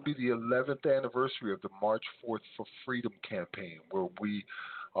 4th will be the 11th anniversary of the March 4th for Freedom campaign, where we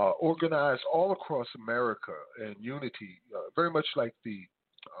organized all across America in unity, very much like the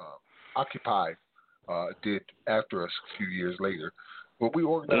Occupy did after us a few years later. Well, we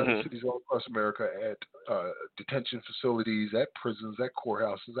organized in cities all across America at detention facilities, at prisons, at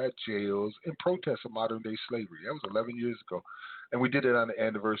courthouses, at jails, in protest of modern-day slavery. That was 11 years ago. And we did it on the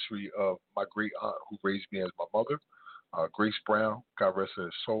anniversary of my great aunt who raised me as my mother, Grace Brown. God rest her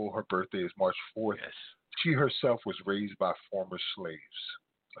soul. Her birthday is March 4th. Yes. She herself was raised by former slaves.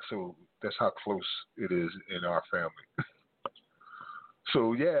 So that's how close it is in our family.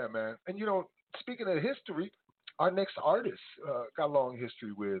 So, yeah, man. And, you know, speaking of history, our next artist got a long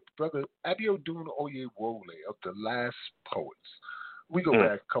history with Brother Abiodun Oyewole of the Last Poets. We go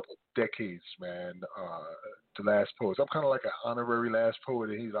back a couple of decades, man. The Last Poets. I'm kind of like an honorary Last Poet,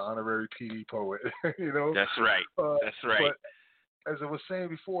 and he's an honorary PD poet. You know. That's right. That's right. But as I was saying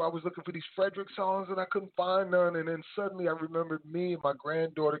before, I was looking for these Fredrick songs, and I couldn't find none. And then suddenly, I remembered me and my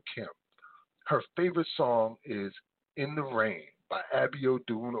granddaughter Kim. Her favorite song is "In the Rain" by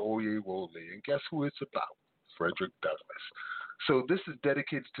Abiodun Oyewole, and guess who it's about? Frederick Douglass. So this is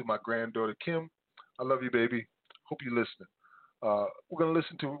dedicated to my granddaughter Kim. I love you, baby. Hope you're listening. We're going to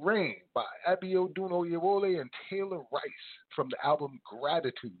listen to Rain by Abiodun Oyewole and Taylor Rice from the album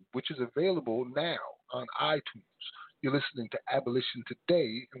Gratitude, which is available now on iTunes. You're listening to Abolition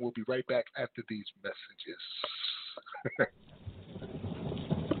Today, and we'll be right back after these messages.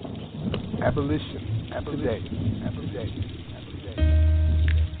 Abolition Today. Abolition.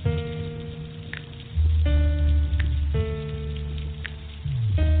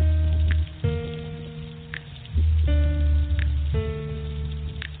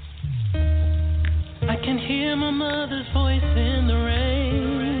 I can hear my mother's voice in the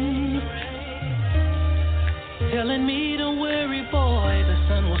rain, telling me don't worry, boy, the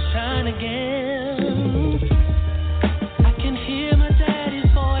sun will shine again. I can hear my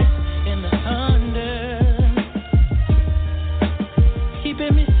daddy's voice in the thunder,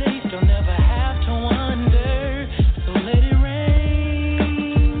 keeping me safe, don't ever have to wonder. So let it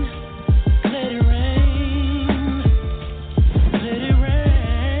rain, let it rain, let it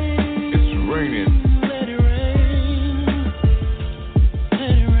rain. It's raining.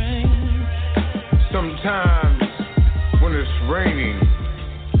 Sometimes when it's raining,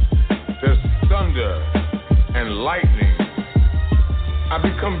 there's thunder and lightning. I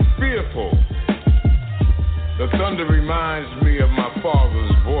become fearful. The thunder reminds me of my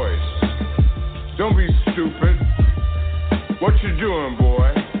father's voice. Don't be stupid. What you doing,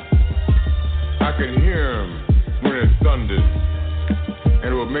 boy? I can hear him when it thunders, and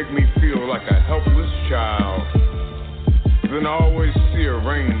it will make me feel like a helpless child. Then I always see a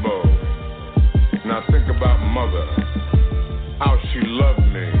rainbow. And I think about mother, how she loved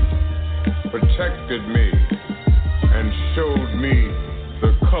me, protected me, and showed me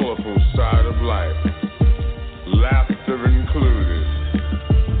the colorful side of life, laughter included.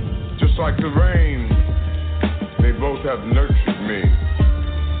 Just like the rain, they both have nurtured me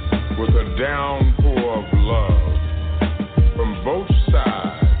with a downpour of love from both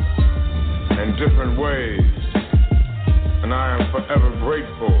sides and different ways. And I am forever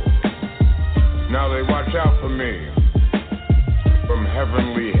grateful. Now they watch out for me from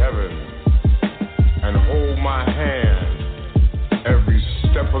heavenly heaven and hold my hand every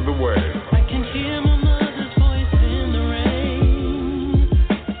step of the way. I can hear my mother's voice in the rain,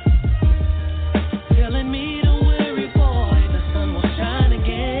 telling me don't worry, boy, the sun will shine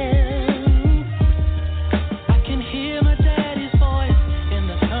again. I can hear my daddy's voice in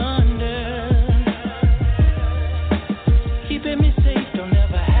the thunder, keeping me safe, don't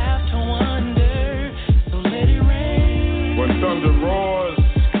ever have to wonder. When thunder roars,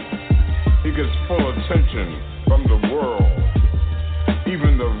 he gets full attention from the world.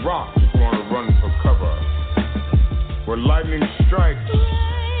 Even the rocks want to run for cover. When lightning strikes,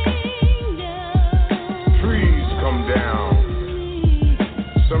 trees come down.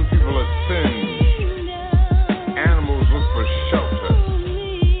 Some people are singed. Animals look for shelter.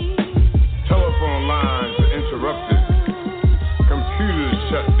 Telephone lines are interrupted. Computers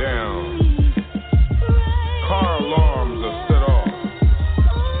shut down. Car alarms are set off,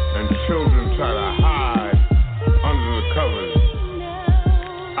 and children try to hide under the covers.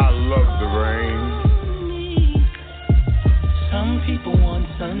 I love the rain. Some people want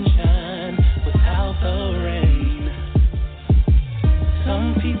sunshine without the rain.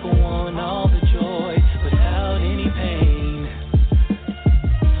 Some people want all the joy without any pain.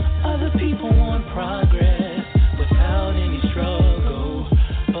 Other people want progress without any struggle.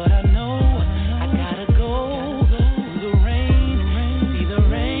 But I know I gotta go through the rain, see the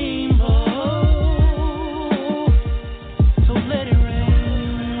rainbow. So let it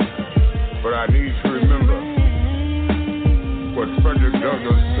rain. But I need to remember what Frederick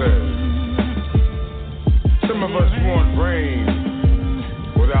Douglass said. Some of us want rain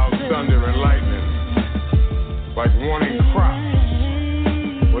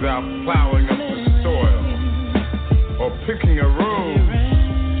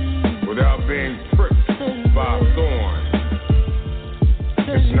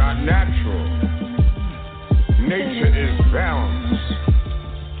It's not natural. Nature is balance.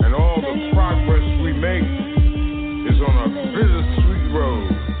 And all the progress we make is on a bittersweet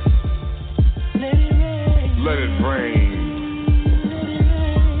road. Let it rain.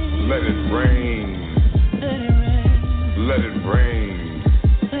 Let it rain. Let it rain.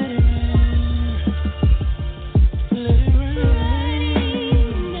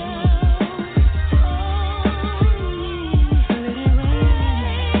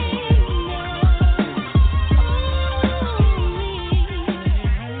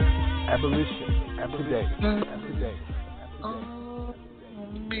 Abolition today.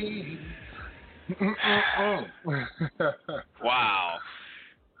 Wow.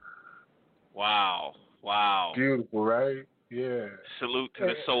 Wow. Wow. Beautiful, right? Yeah. Salute to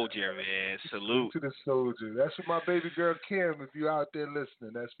the soldier, man. Salute to the soldier. That's for my baby girl Kim. If you're out there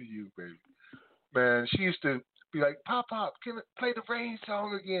listening, that's for you, baby. Man, she used to be like, Pop, can I play the rain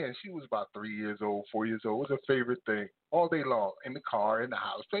song again? She was about 3 years old, 4 years old. It was her favorite thing all day long, in the car, in the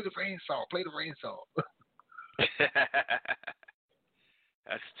house. Play the rain song. Play the rain song.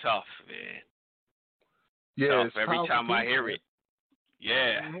 That's tough, man. Yeah, tough. Every time I hear it.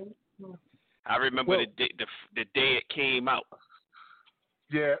 Yeah. Mm-hmm. I remember the day it came out.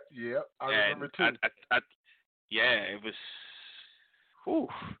 Yeah, I remember too. It was. Whew.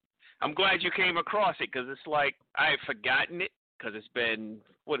 I'm glad you came across it because it's like I had forgotten it because it's been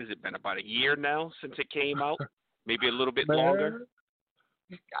about a year now since it came out, maybe a little bit longer.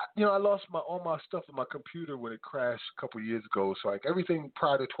 You know, I lost all my stuff on my computer when it crashed a couple of years ago. So like everything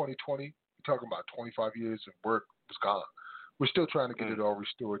prior to 2020, you're talking about 25 years of work was gone. We're still trying to get it all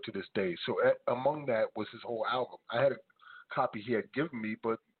restored to this day. So among that was his whole album. I had a copy he had given me,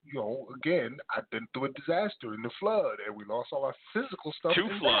 but, you know, again, I've been through a disaster in the flood, and we lost all our physical stuff. Two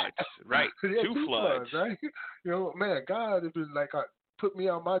floods, right? Yeah, two floods, right? You know, man, God has been like, put me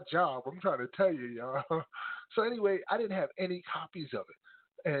on my job. I'm trying to tell you, y'all. So anyway, I didn't have any copies of it.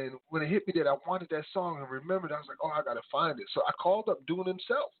 And when it hit me that I wanted that song and remembered, I was like, oh, I got to find it. So I called up Dune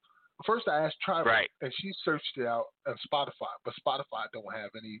himself. First, I asked Tribal, and she searched it out on Spotify, but Spotify don't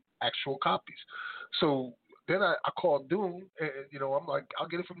have any actual copies. So then I called Dune, and, you know, I'm like, I'll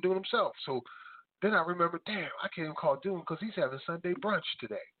get it from Dune himself. So then I remembered, damn, I can't even call Dune because he's having Sunday brunch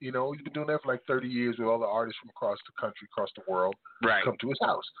today. You know, he's been doing that for like 30 years with all the artists from across the country, across the world, come to his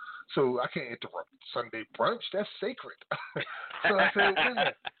house. So I can't interrupt Sunday brunch. That's sacred. So I said,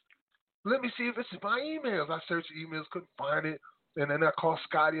 let me see if it's in my emails. I searched emails, couldn't find it. And then I called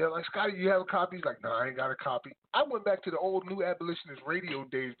Scotty. I'm like, Scotty, you have a copy? He's like, no, I ain't got a copy. I went back to the old New Abolitionist radio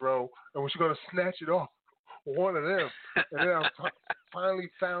days, bro, and was going to snatch it off one of them. And then I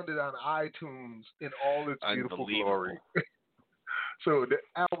finally found it on iTunes in all its beautiful glory. So the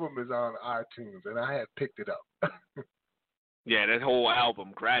album is on iTunes, and I had picked it up. Yeah, that whole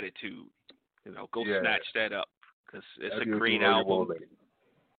album, Gratitude. You know, go snatch that up because it's a great album.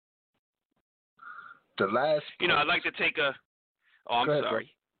 The last, you know, I'd like to take a. Oh, I'm sorry. Bro.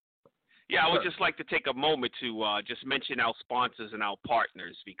 Yeah, I would just like to take a moment to just mention our sponsors and our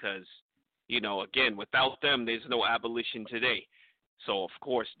partners because, you know, again, without them, there's no Abolition Today. So, of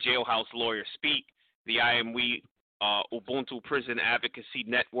course, Jailhouse Lawyers Speak, the IMWE Ubuntu Prison Advocacy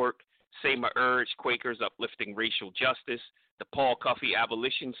Network, Sema Urge, Quakers Uplifting Racial Justice, the Paul Cuffey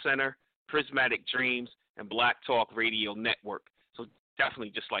Abolition Center, Prismatic Dreams, and Black Talk Radio Network. So definitely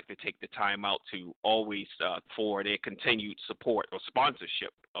just like to take the time out to always for their continued support or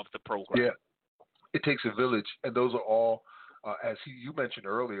sponsorship of the program. Yeah, it takes a village, and those are all, as you mentioned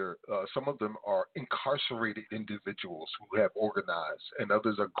earlier, some of them are incarcerated individuals who have organized, and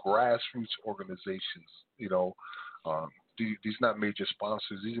others are grassroots organizations. You know, these not major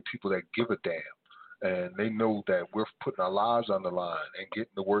sponsors. These are people that give a damn, and they know that we're putting our lives on the line and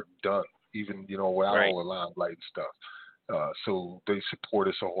getting the work done, even, you know, without all the limelight and stuff. So they support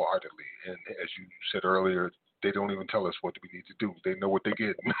us wholeheartedly. And as you said earlier, they don't even tell us what we need to do. They know what they're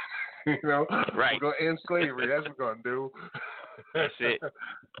getting. You know? Right. We're going to end slavery. That's what we're going to do. That's it.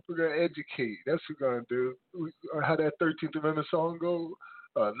 We're going to educate. That's what we're going to do. How that 13th Amendment song goes,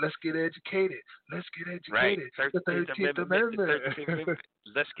 let's get educated. Let's get educated. Right. The 13th Amendment.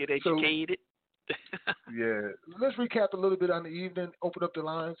 Let's get educated. Yeah. Let's recap a little bit on the evening. Open up the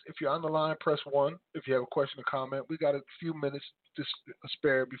lines. If you're on the line, press 1. If you have a question or comment, we got a few minutes to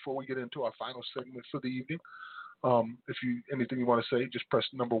spare before we get into our final segment for the evening. If you anything you want to say, just press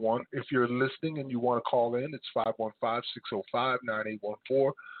number 1. If you're listening and you want to call in, it's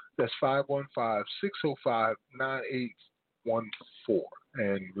 515-605-9814. That's 515-605-9814.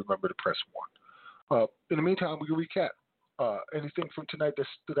 And remember to press 1. In the meantime, we can recap. Anything from tonight that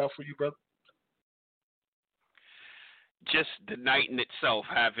stood out for you, brother? just the night in itself,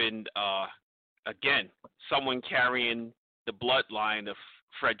 having again someone carrying the bloodline of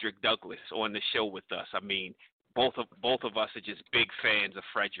Frederick Douglass on the show with us. I mean, both of us are just big fans of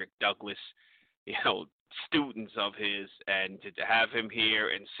Frederick Douglass, students of his, and to have him here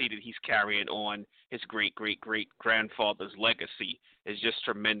and see that he's carrying on his great grandfather's legacy is just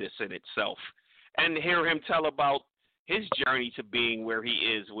tremendous in itself. And hear him tell about his journey to being where he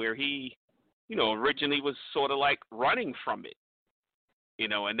is, where he, originally was sort of like running from it,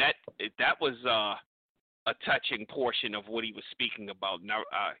 and that was a touching portion of what he was speaking about. Now,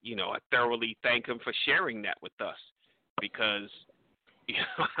 I thoroughly thank him for sharing that with us, because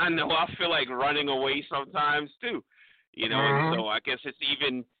I know I feel like running away sometimes too, and so I guess it's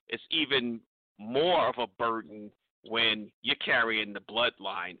even more of a burden when you're carrying the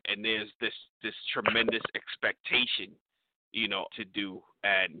bloodline and there's this tremendous expectation, to do.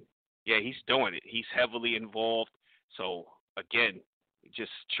 And yeah, he's doing it. He's heavily involved. So again,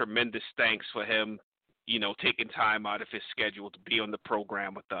 just tremendous thanks for him, taking time out of his schedule to be on the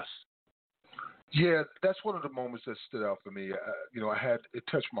program with us. Yeah, that's one of the moments that stood out for me. It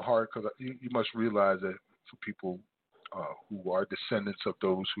touched my heart, because you must realize that for people who are descendants of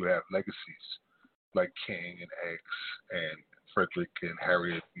those who have legacies like King and X and Frederick and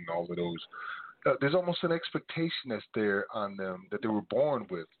Harriet and all of those, there's almost an expectation that's there on them that they were born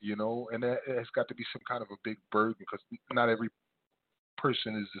with, and that has got to be some kind of a big burden, because not every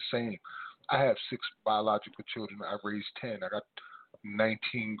person is the same. I have 6 biological children. I've raised 10. I got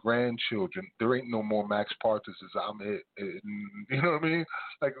 19 grandchildren. There ain't no more Max Parthas as I'm it. You know what I mean?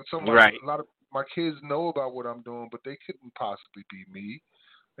 Like a lot of my kids know about what I'm doing, but they couldn't possibly be me,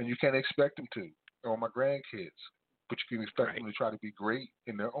 and you can't expect them to, or my grandkids. But you can expect them to try to be great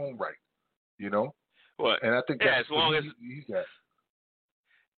in their own right. Well, and I think that's as long as he's at.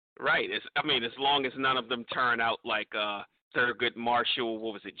 Right. As long as none of them turn out like Thurgood Marshall.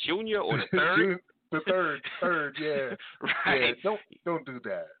 What was it, Jr. or the third? The third, yeah. Right. Yeah, don't do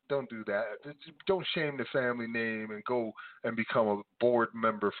that. Don't do that. Don't shame the family name and go and become a board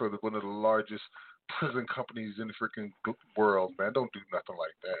member for one of the largest prison companies in the freaking world, man. Don't do nothing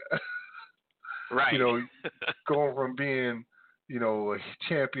like that. Right. Going from being, a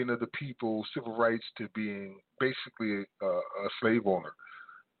champion of the people, civil rights, to being basically a slave owner.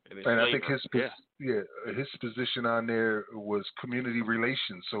 And I think his position on there was community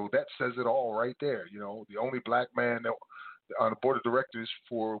relations. So that says it all right there. The only black man on the board of directors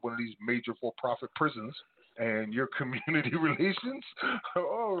for one of these major for-profit prisons, and your community relations.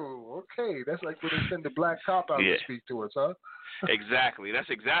 Oh, okay. That's like when they send the black cop out to speak to us, huh? Exactly. That's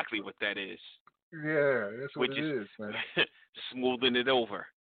exactly what that is. Yeah, that's what it is, man. Smoothing it over.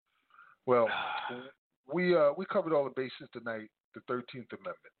 Well, we covered all the bases tonight. The 13th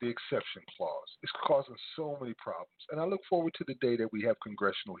Amendment, the exception clause, is causing so many problems. And I look forward to the day that we have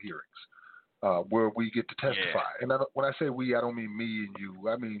congressional hearings where we get to testify. And when I say we, I don't mean me and you.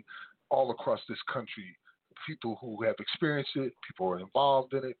 I mean all across this country, people who have experienced it, people who are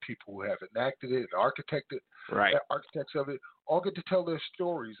involved in it, people who have enacted it, architects of it, all get to tell their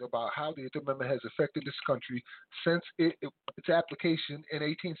stories about how the 8th Amendment has affected this country since its application in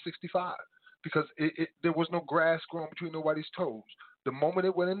 1865. Because there was no grass growing between nobody's toes. The moment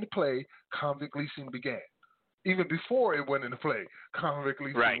it went into play, convict leasing began. Even before it went into play, convict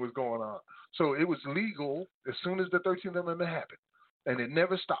leasing was going on. So it was legal as soon as the 13th Amendment happened. And it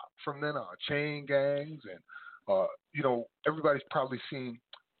never stopped from then on. Chain gangs and, everybody's probably seen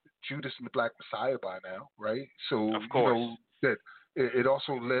Judas and the Black Messiah by now, right? So, of course. That it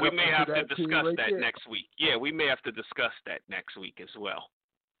also led we up may to have that to discuss right that there. next week. Yeah, we may have to discuss that next week as well.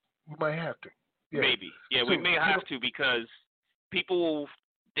 We might have to. Yeah. Maybe. Yeah, we may have to, because people,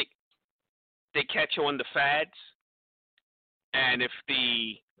 they catch on the fads, and if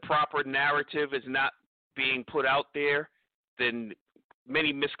the proper narrative is not being put out there, then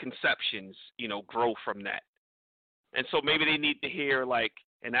many misconceptions, grow from that. And so maybe they need to hear like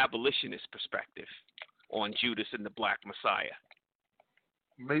an abolitionist perspective on Judas and the Black Messiah.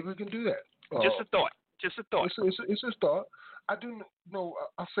 Maybe we can do that. Just a thought. It's a thought. I do know.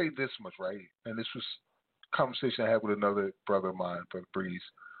 I'll say this much, right? And this was a conversation I had with another brother of mine, Brother Breeze,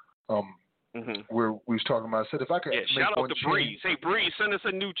 where we was talking about. I said, if I could make shout one out to change, Breeze. Hey, Breeze, send us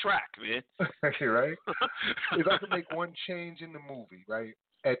a new track, man. Right? If I could make one change in the movie, right?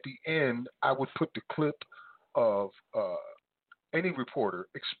 At the end, I would put the clip of any reporter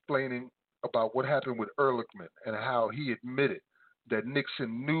explaining about what happened with Ehrlichman and how he admitted that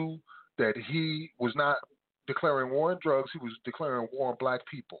Nixon knew that he was not declaring war on drugs, he was declaring war on black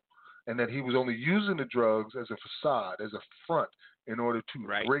people, and that he was only using the drugs as a facade, as a front. in order to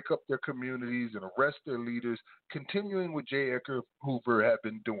break up their communities and arrest their leaders, continuing what J. Edgar Hoover had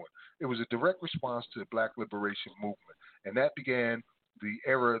been doing. It was a direct response to the Black Liberation Movement, and that began the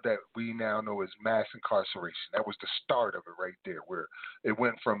era that we now know as mass incarceration. That was the start of it right there, where it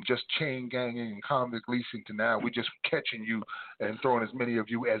went from just chain ganging and convict leasing to now we're just catching you and throwing as many of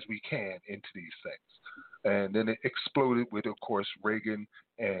you as we can into these things. And then it exploded with, of course, Reagan,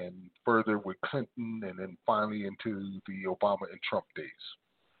 and further with Clinton, and then finally into the Obama and Trump days.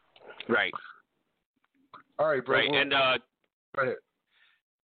 Right. All right, bro. Right, well, and go ahead.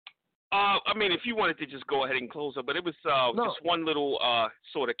 I mean, if you wanted to just go ahead and close up, but it was just one little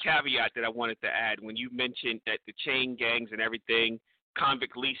sort of caveat that I wanted to add. When you mentioned that the chain gangs and everything,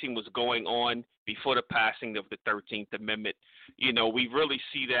 convict leasing was going on before the passing of the 13th Amendment. You know, we really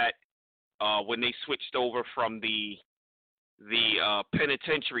see that when they switched over from the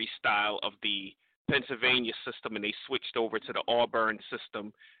penitentiary style of the Pennsylvania system, and they switched over to the Auburn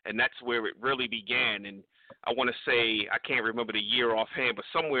system, and that's where it really began. And I want to say, I can't remember the year offhand, but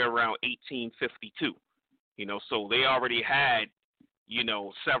somewhere around 1852. You know, so they already had, you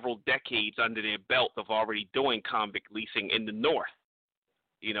know, several decades under their belt of already doing convict leasing in the North.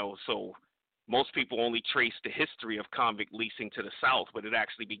 You know, so most people only trace the history of convict leasing to the South, but it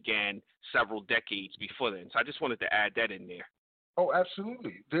actually began several decades before then. So I just wanted to add that in there. Oh,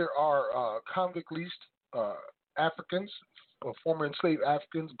 absolutely. There are convict leased Africans, former enslaved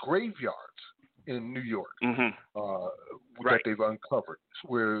Africans, graveyards in New York that they've uncovered,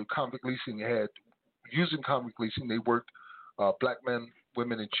 where convict leasing using convict leasing, they worked black men,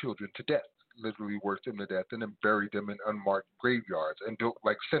 women, and children to death. Literally worked them to death and then buried them in unmarked graveyards and built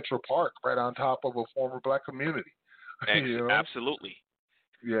like Central Park right on top of a former black community. You know? Absolutely.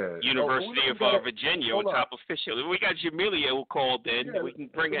 Yeah. University of Virginia on top of Fisher. We got Jamilia who called in. Yeah, we can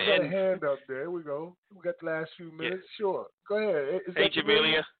bring her in. Got a hand up there. We go. We got the last few minutes. Yeah. Sure. Go ahead. Hey,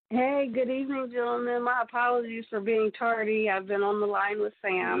 Jamilia. Hey, good evening, gentlemen. My apologies for being tardy. I've been on the line with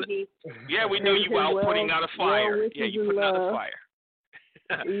Sam. Yeah, we know you out putting out a fire. Yeah, you putting out a fire.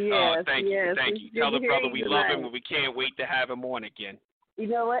 Yes, thank you. Tell the brother we love him and we can't wait to have him on again. You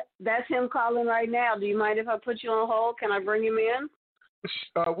know what? That's him calling right now. Do you mind if I put you on hold? Can I bring him in?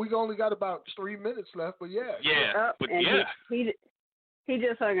 We only got about 3 minutes left, but yeah. Yeah, but yeah. He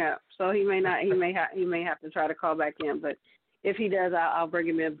just hung up, so he may not. He may have to try to call back in. But if he does, I'll bring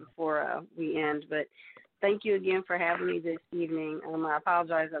him in before we end. But thank you again for having me this evening. I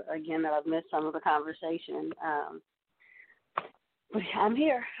apologize again that I've missed some of the conversation. But I'm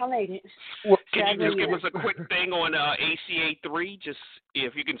here. I made it. Well, can you just give us a quick thing on ACA 3? Just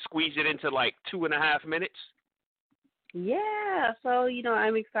if you can squeeze it into like 2.5 minutes. Yeah. So, you know,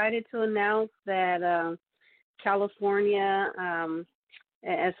 I'm excited to announce that California,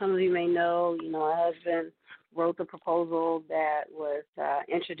 as some of you may know, my husband wrote the proposal that was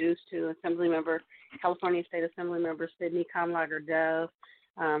introduced to California State Assembly Member Sidney Kamlager-Dove.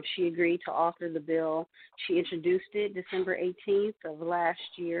 She agreed to author the bill. She introduced it December 18th of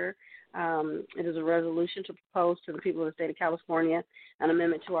last year. It is a resolution to propose to the people of the state of California an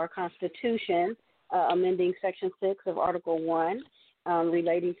amendment to our Constitution, amending Section 6 of Article 1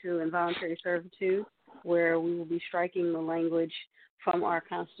 relating to involuntary servitude, where we will be striking the language from our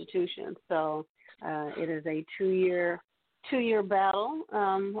Constitution. So it is a two-year battle,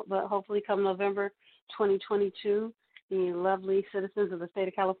 but hopefully come November 2022, the lovely citizens of the state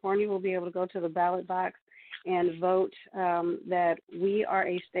of California will be able to go to the ballot box and vote that we are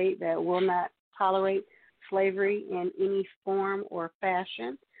a state that will not tolerate slavery in any form or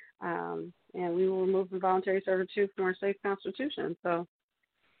fashion, and we will remove involuntary servitude from our state's Constitution. So,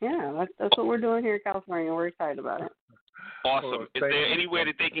 yeah, that's what we're doing here in California. We're excited about it. Awesome. Is there anywhere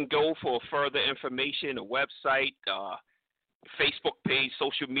that they can go for further information, a website, Facebook page,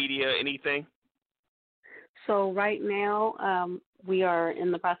 social media, anything? So right now, we are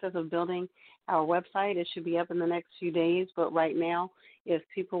in the process of building our website. It should be up in the next few days. But right now, if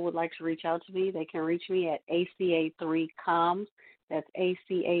people would like to reach out to me, they can reach me at ACA3comms. That's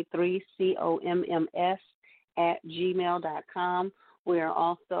ACA3COMMS @gmail.com. We are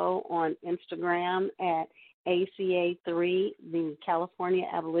also on Instagram at ACA3, the California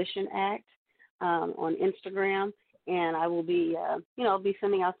Abolition Act, on Instagram. And I will be, be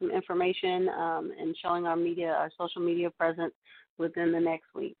sending out some information and showing our social media presence within the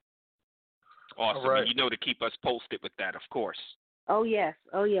next week. Awesome. Right. And to keep us posted with that, of course. Oh, yes,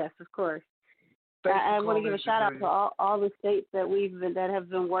 of course. I want to give a shout-out to all the states that have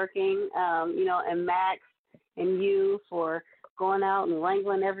been working, and Max and you for going out and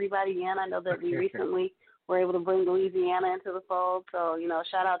wrangling everybody in. I know that we recently were able to bring Louisiana into the fold. So,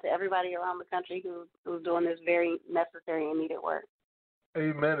 shout out to everybody around the country who's doing this very necessary and needed work.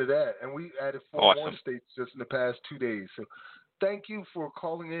 Amen to that. And we added 4 more states just in the past 2 days. So thank you for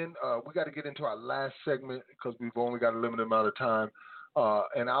calling in. We got to get into our last segment because we've only got a limited amount of time.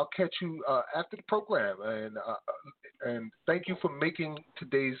 And I'll catch you after the program. And thank you for making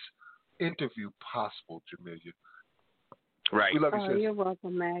today's interview possible, Jamilia. Right. We love you, sis. You're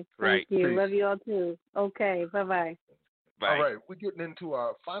welcome, Max. Right. Thank you. Peace. Love you all too. Okay. Bye-bye. Bye. All right. We're getting into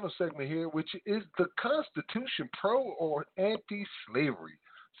our final segment here, which is the Constitution, pro or anti-slavery.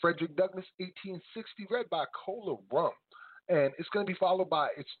 Frederick Douglass, 1860, read by Cola Rum. And it's going to be followed by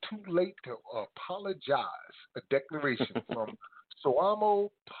It's Too Late to Apologize, a declaration from Soamo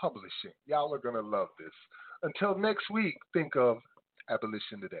Publishing. Y'all are going to love this. Until next week, think of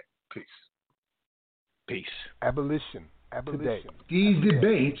Abolition Today. Peace. Peace. Abolition Today. These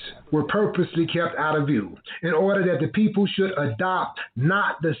debates were purposely kept out of view in order that the people should adopt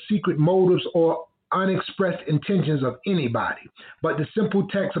not the secret motives or unexpressed intentions of anybody, but the simple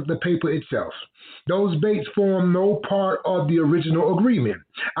text of the paper itself. Those debates form no part of the original agreement.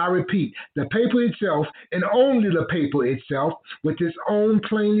 I repeat, the paper itself, and only the paper itself, with its own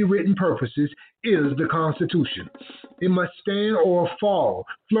plainly written purposes, is the Constitution. It must stand or fall,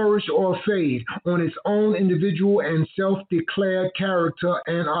 flourish or fade on its own individual and self-declared character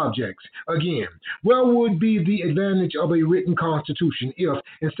and objects. Again, what would be the advantage of a written Constitution if,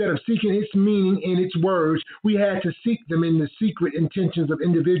 instead of seeking its meaning in its words, we had to seek them in the secret intentions of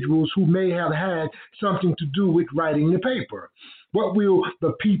individuals who may have had something to do with writing the paper? What will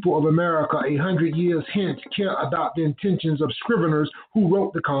the people of America 100 years hence care about the intentions of scriveners who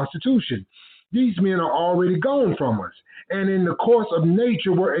wrote the Constitution? These men are already gone from us, and in the course of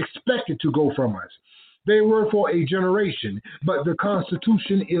nature were expected to go from us. They were for a generation, but the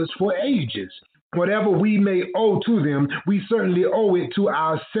Constitution is for ages. Whatever we may owe to them, we certainly owe it to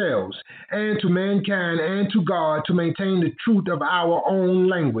ourselves and to mankind and to God to maintain the truth of our own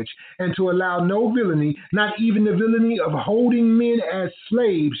language and to allow no villainy, not even the villainy of holding men as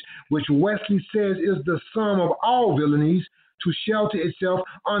slaves, which Wesley says is the sum of all villainies, to shelter itself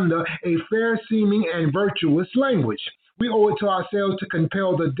under a fair-seeming and virtuous language. We owe it to ourselves to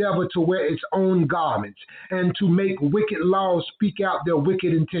compel the devil to wear its own garments and to make wicked laws speak out their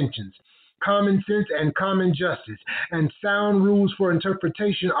wicked intentions. Common sense and common justice and sound rules for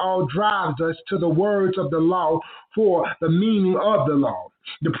interpretation all drives us to the words of the law for the meaning of the law.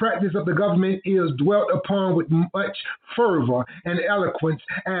 The practice of the government is dwelt upon with much fervor and eloquence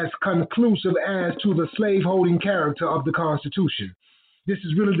as conclusive as to the slaveholding character of the Constitution. This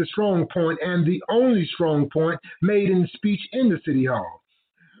is really the strong point and the only strong point made in speech in the City Hall.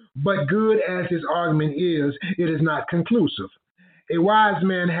 But good as his argument is, it is not conclusive. A wise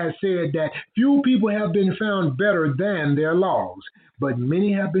man has said that few people have been found better than their laws, but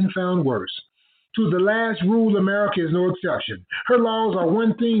many have been found worse. To the last rule, America is no exception. Her laws are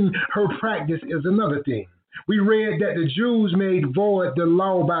one thing, her practice is another thing. We read that the Jews made void the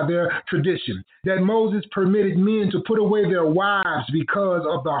law by their tradition, that Moses permitted men to put away their wives because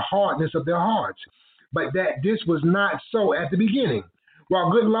of the hardness of their hearts, but that this was not so at the beginning.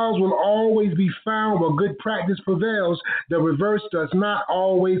 While good laws will always be found where good practice prevails, the reverse does not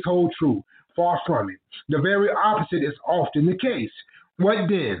always hold true. Far from it. The very opposite is often the case. What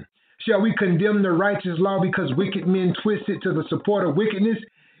then? Shall we condemn the righteous law because wicked men twist it to the support of wickedness?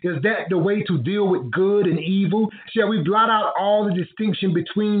 Is that the way to deal with good and evil? Shall we blot out all the distinction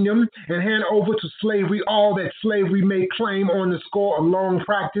between them and hand over to slavery all that slavery may claim on the score of long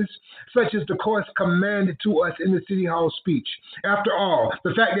practice, such as the course commanded to us in the City Hall speech? After all,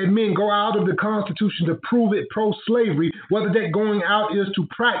 the fact that men go out of the Constitution to prove it pro-slavery, whether that going out is to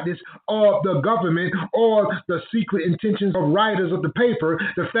practice of the government or the secret intentions of writers of the paper,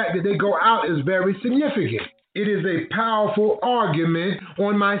 the fact that they go out is very significant. It is a powerful argument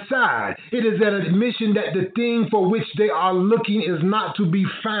on my side. It is an admission that the thing for which they are looking is not to be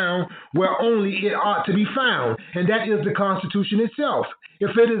found where only it ought to be found, and that is the Constitution itself.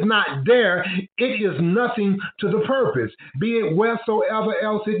 If it is not there, it is nothing to the purpose, be it wheresoever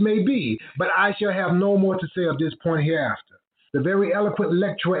else it may be. But I shall have no more to say of this point hereafter. The very eloquent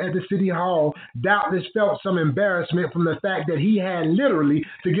lecturer at the City Hall doubtless felt some embarrassment from the fact that he had literally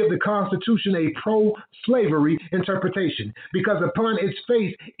to give the Constitution a pro-slavery interpretation, because upon its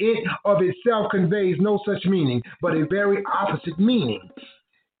face, it of itself conveys no such meaning, but a very opposite meaning.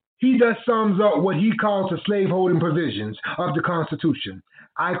 He thus sums up what he calls the slaveholding provisions of the Constitution.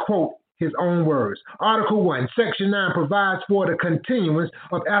 I quote his own words. Article 1, Section 9 provides for the continuance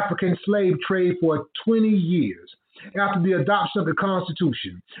of African slave trade for 20 years. after the adoption of the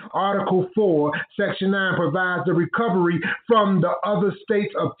Constitution. Article 4, Section 9 provides the recovery from the other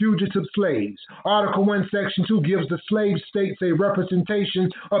states of fugitive slaves. Article 1, Section 2 gives the slave states a representation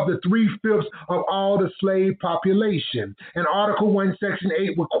of the 3/5 of all the slave population. And Article 1, Section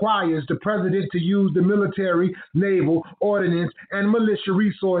 8 requires the president to use the military, naval, ordnance, and militia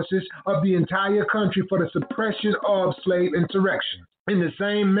resources of the entire country for the suppression of slave insurrection, in the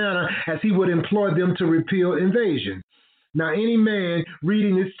same manner as he would employ them to repel invasion. Now, any man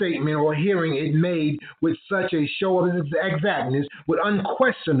reading this statement or hearing it made with such a show of exactness would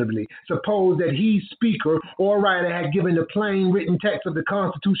unquestionably suppose that he, speaker or writer, had given the plain written text of the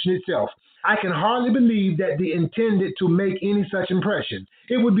Constitution itself. I can hardly believe that they intended to make any such impression.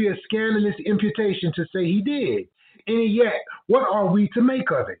 It would be a scandalous imputation to say he did. And yet, what are we to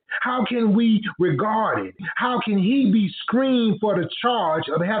make of it? How can we regard it? How can he be screened for the charge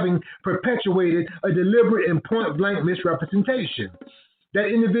of having perpetuated a deliberate and point-blank misrepresentation? That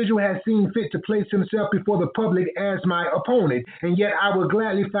individual has seen fit to place himself before the public as my opponent, and yet I will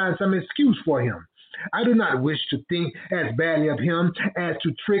gladly find some excuse for him. I do not wish to think as badly of him as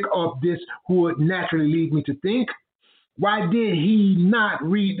to trick up this who would naturally lead me to think. Why did he not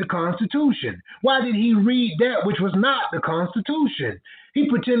read the Constitution? Why did he read that which was not the Constitution? He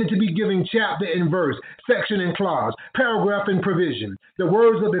pretended to be giving chapter and verse, section and clause, paragraph and provision. The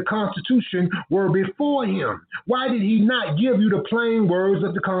words of the Constitution were before him. Why did he not give you the plain words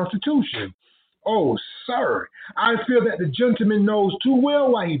of the Constitution? Oh, sir, I feel that the gentleman knows too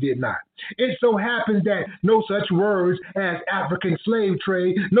well why he did not. It so happens that no such words as African slave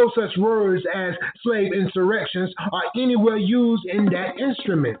trade, no such words as slave insurrections are anywhere used in that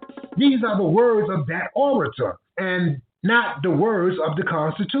instrument. These are the words of that orator and not the words of the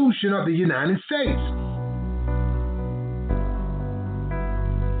Constitution of the United States.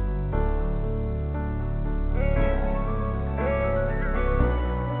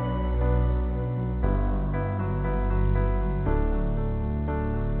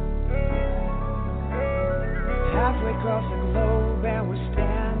 Across the globe and we're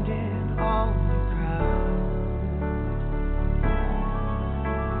standing on the ground,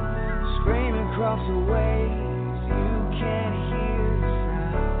 screaming across the waves, you can't hear the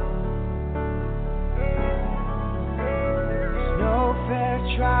sound. There's no fair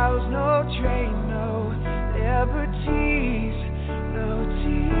trials, no train, no liberties, no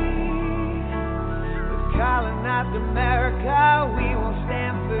tea. We've colonized America, we won't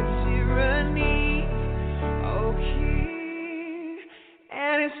stand for tyranny.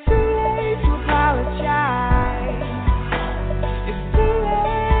 And it's too late to apologize. It's too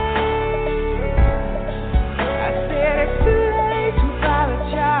late. I said it's too late to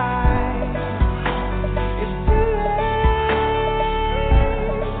apologize. It's too late.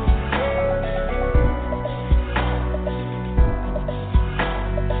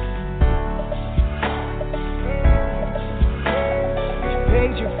 You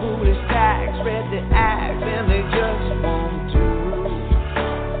paid your foolish tax, read the acts, and they just won't.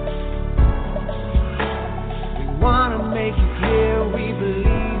 Wanna make it clear we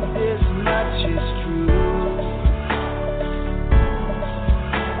believe this much is true.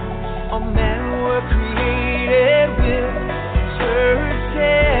 All men were created with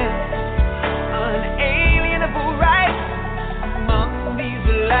certain unalienable rights. Among these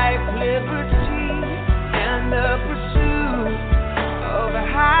life, liberty, and the pursuit of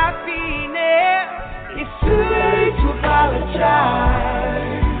happiness. It's too late to apologize.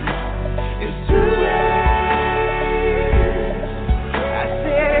 It's too late.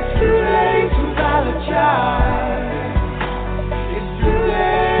 It's too late to apologize. It's too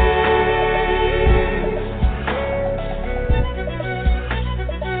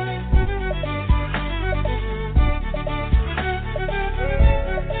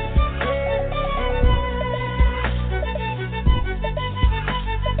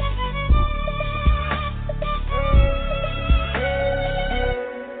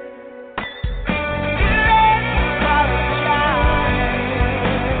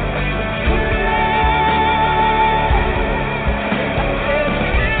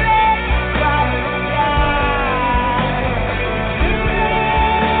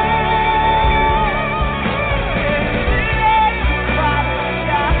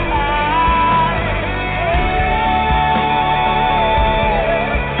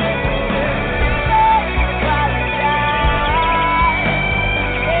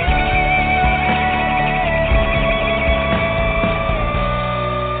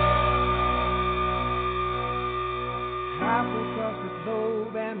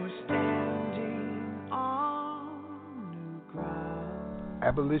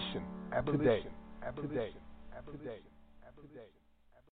Abolition Today. Today.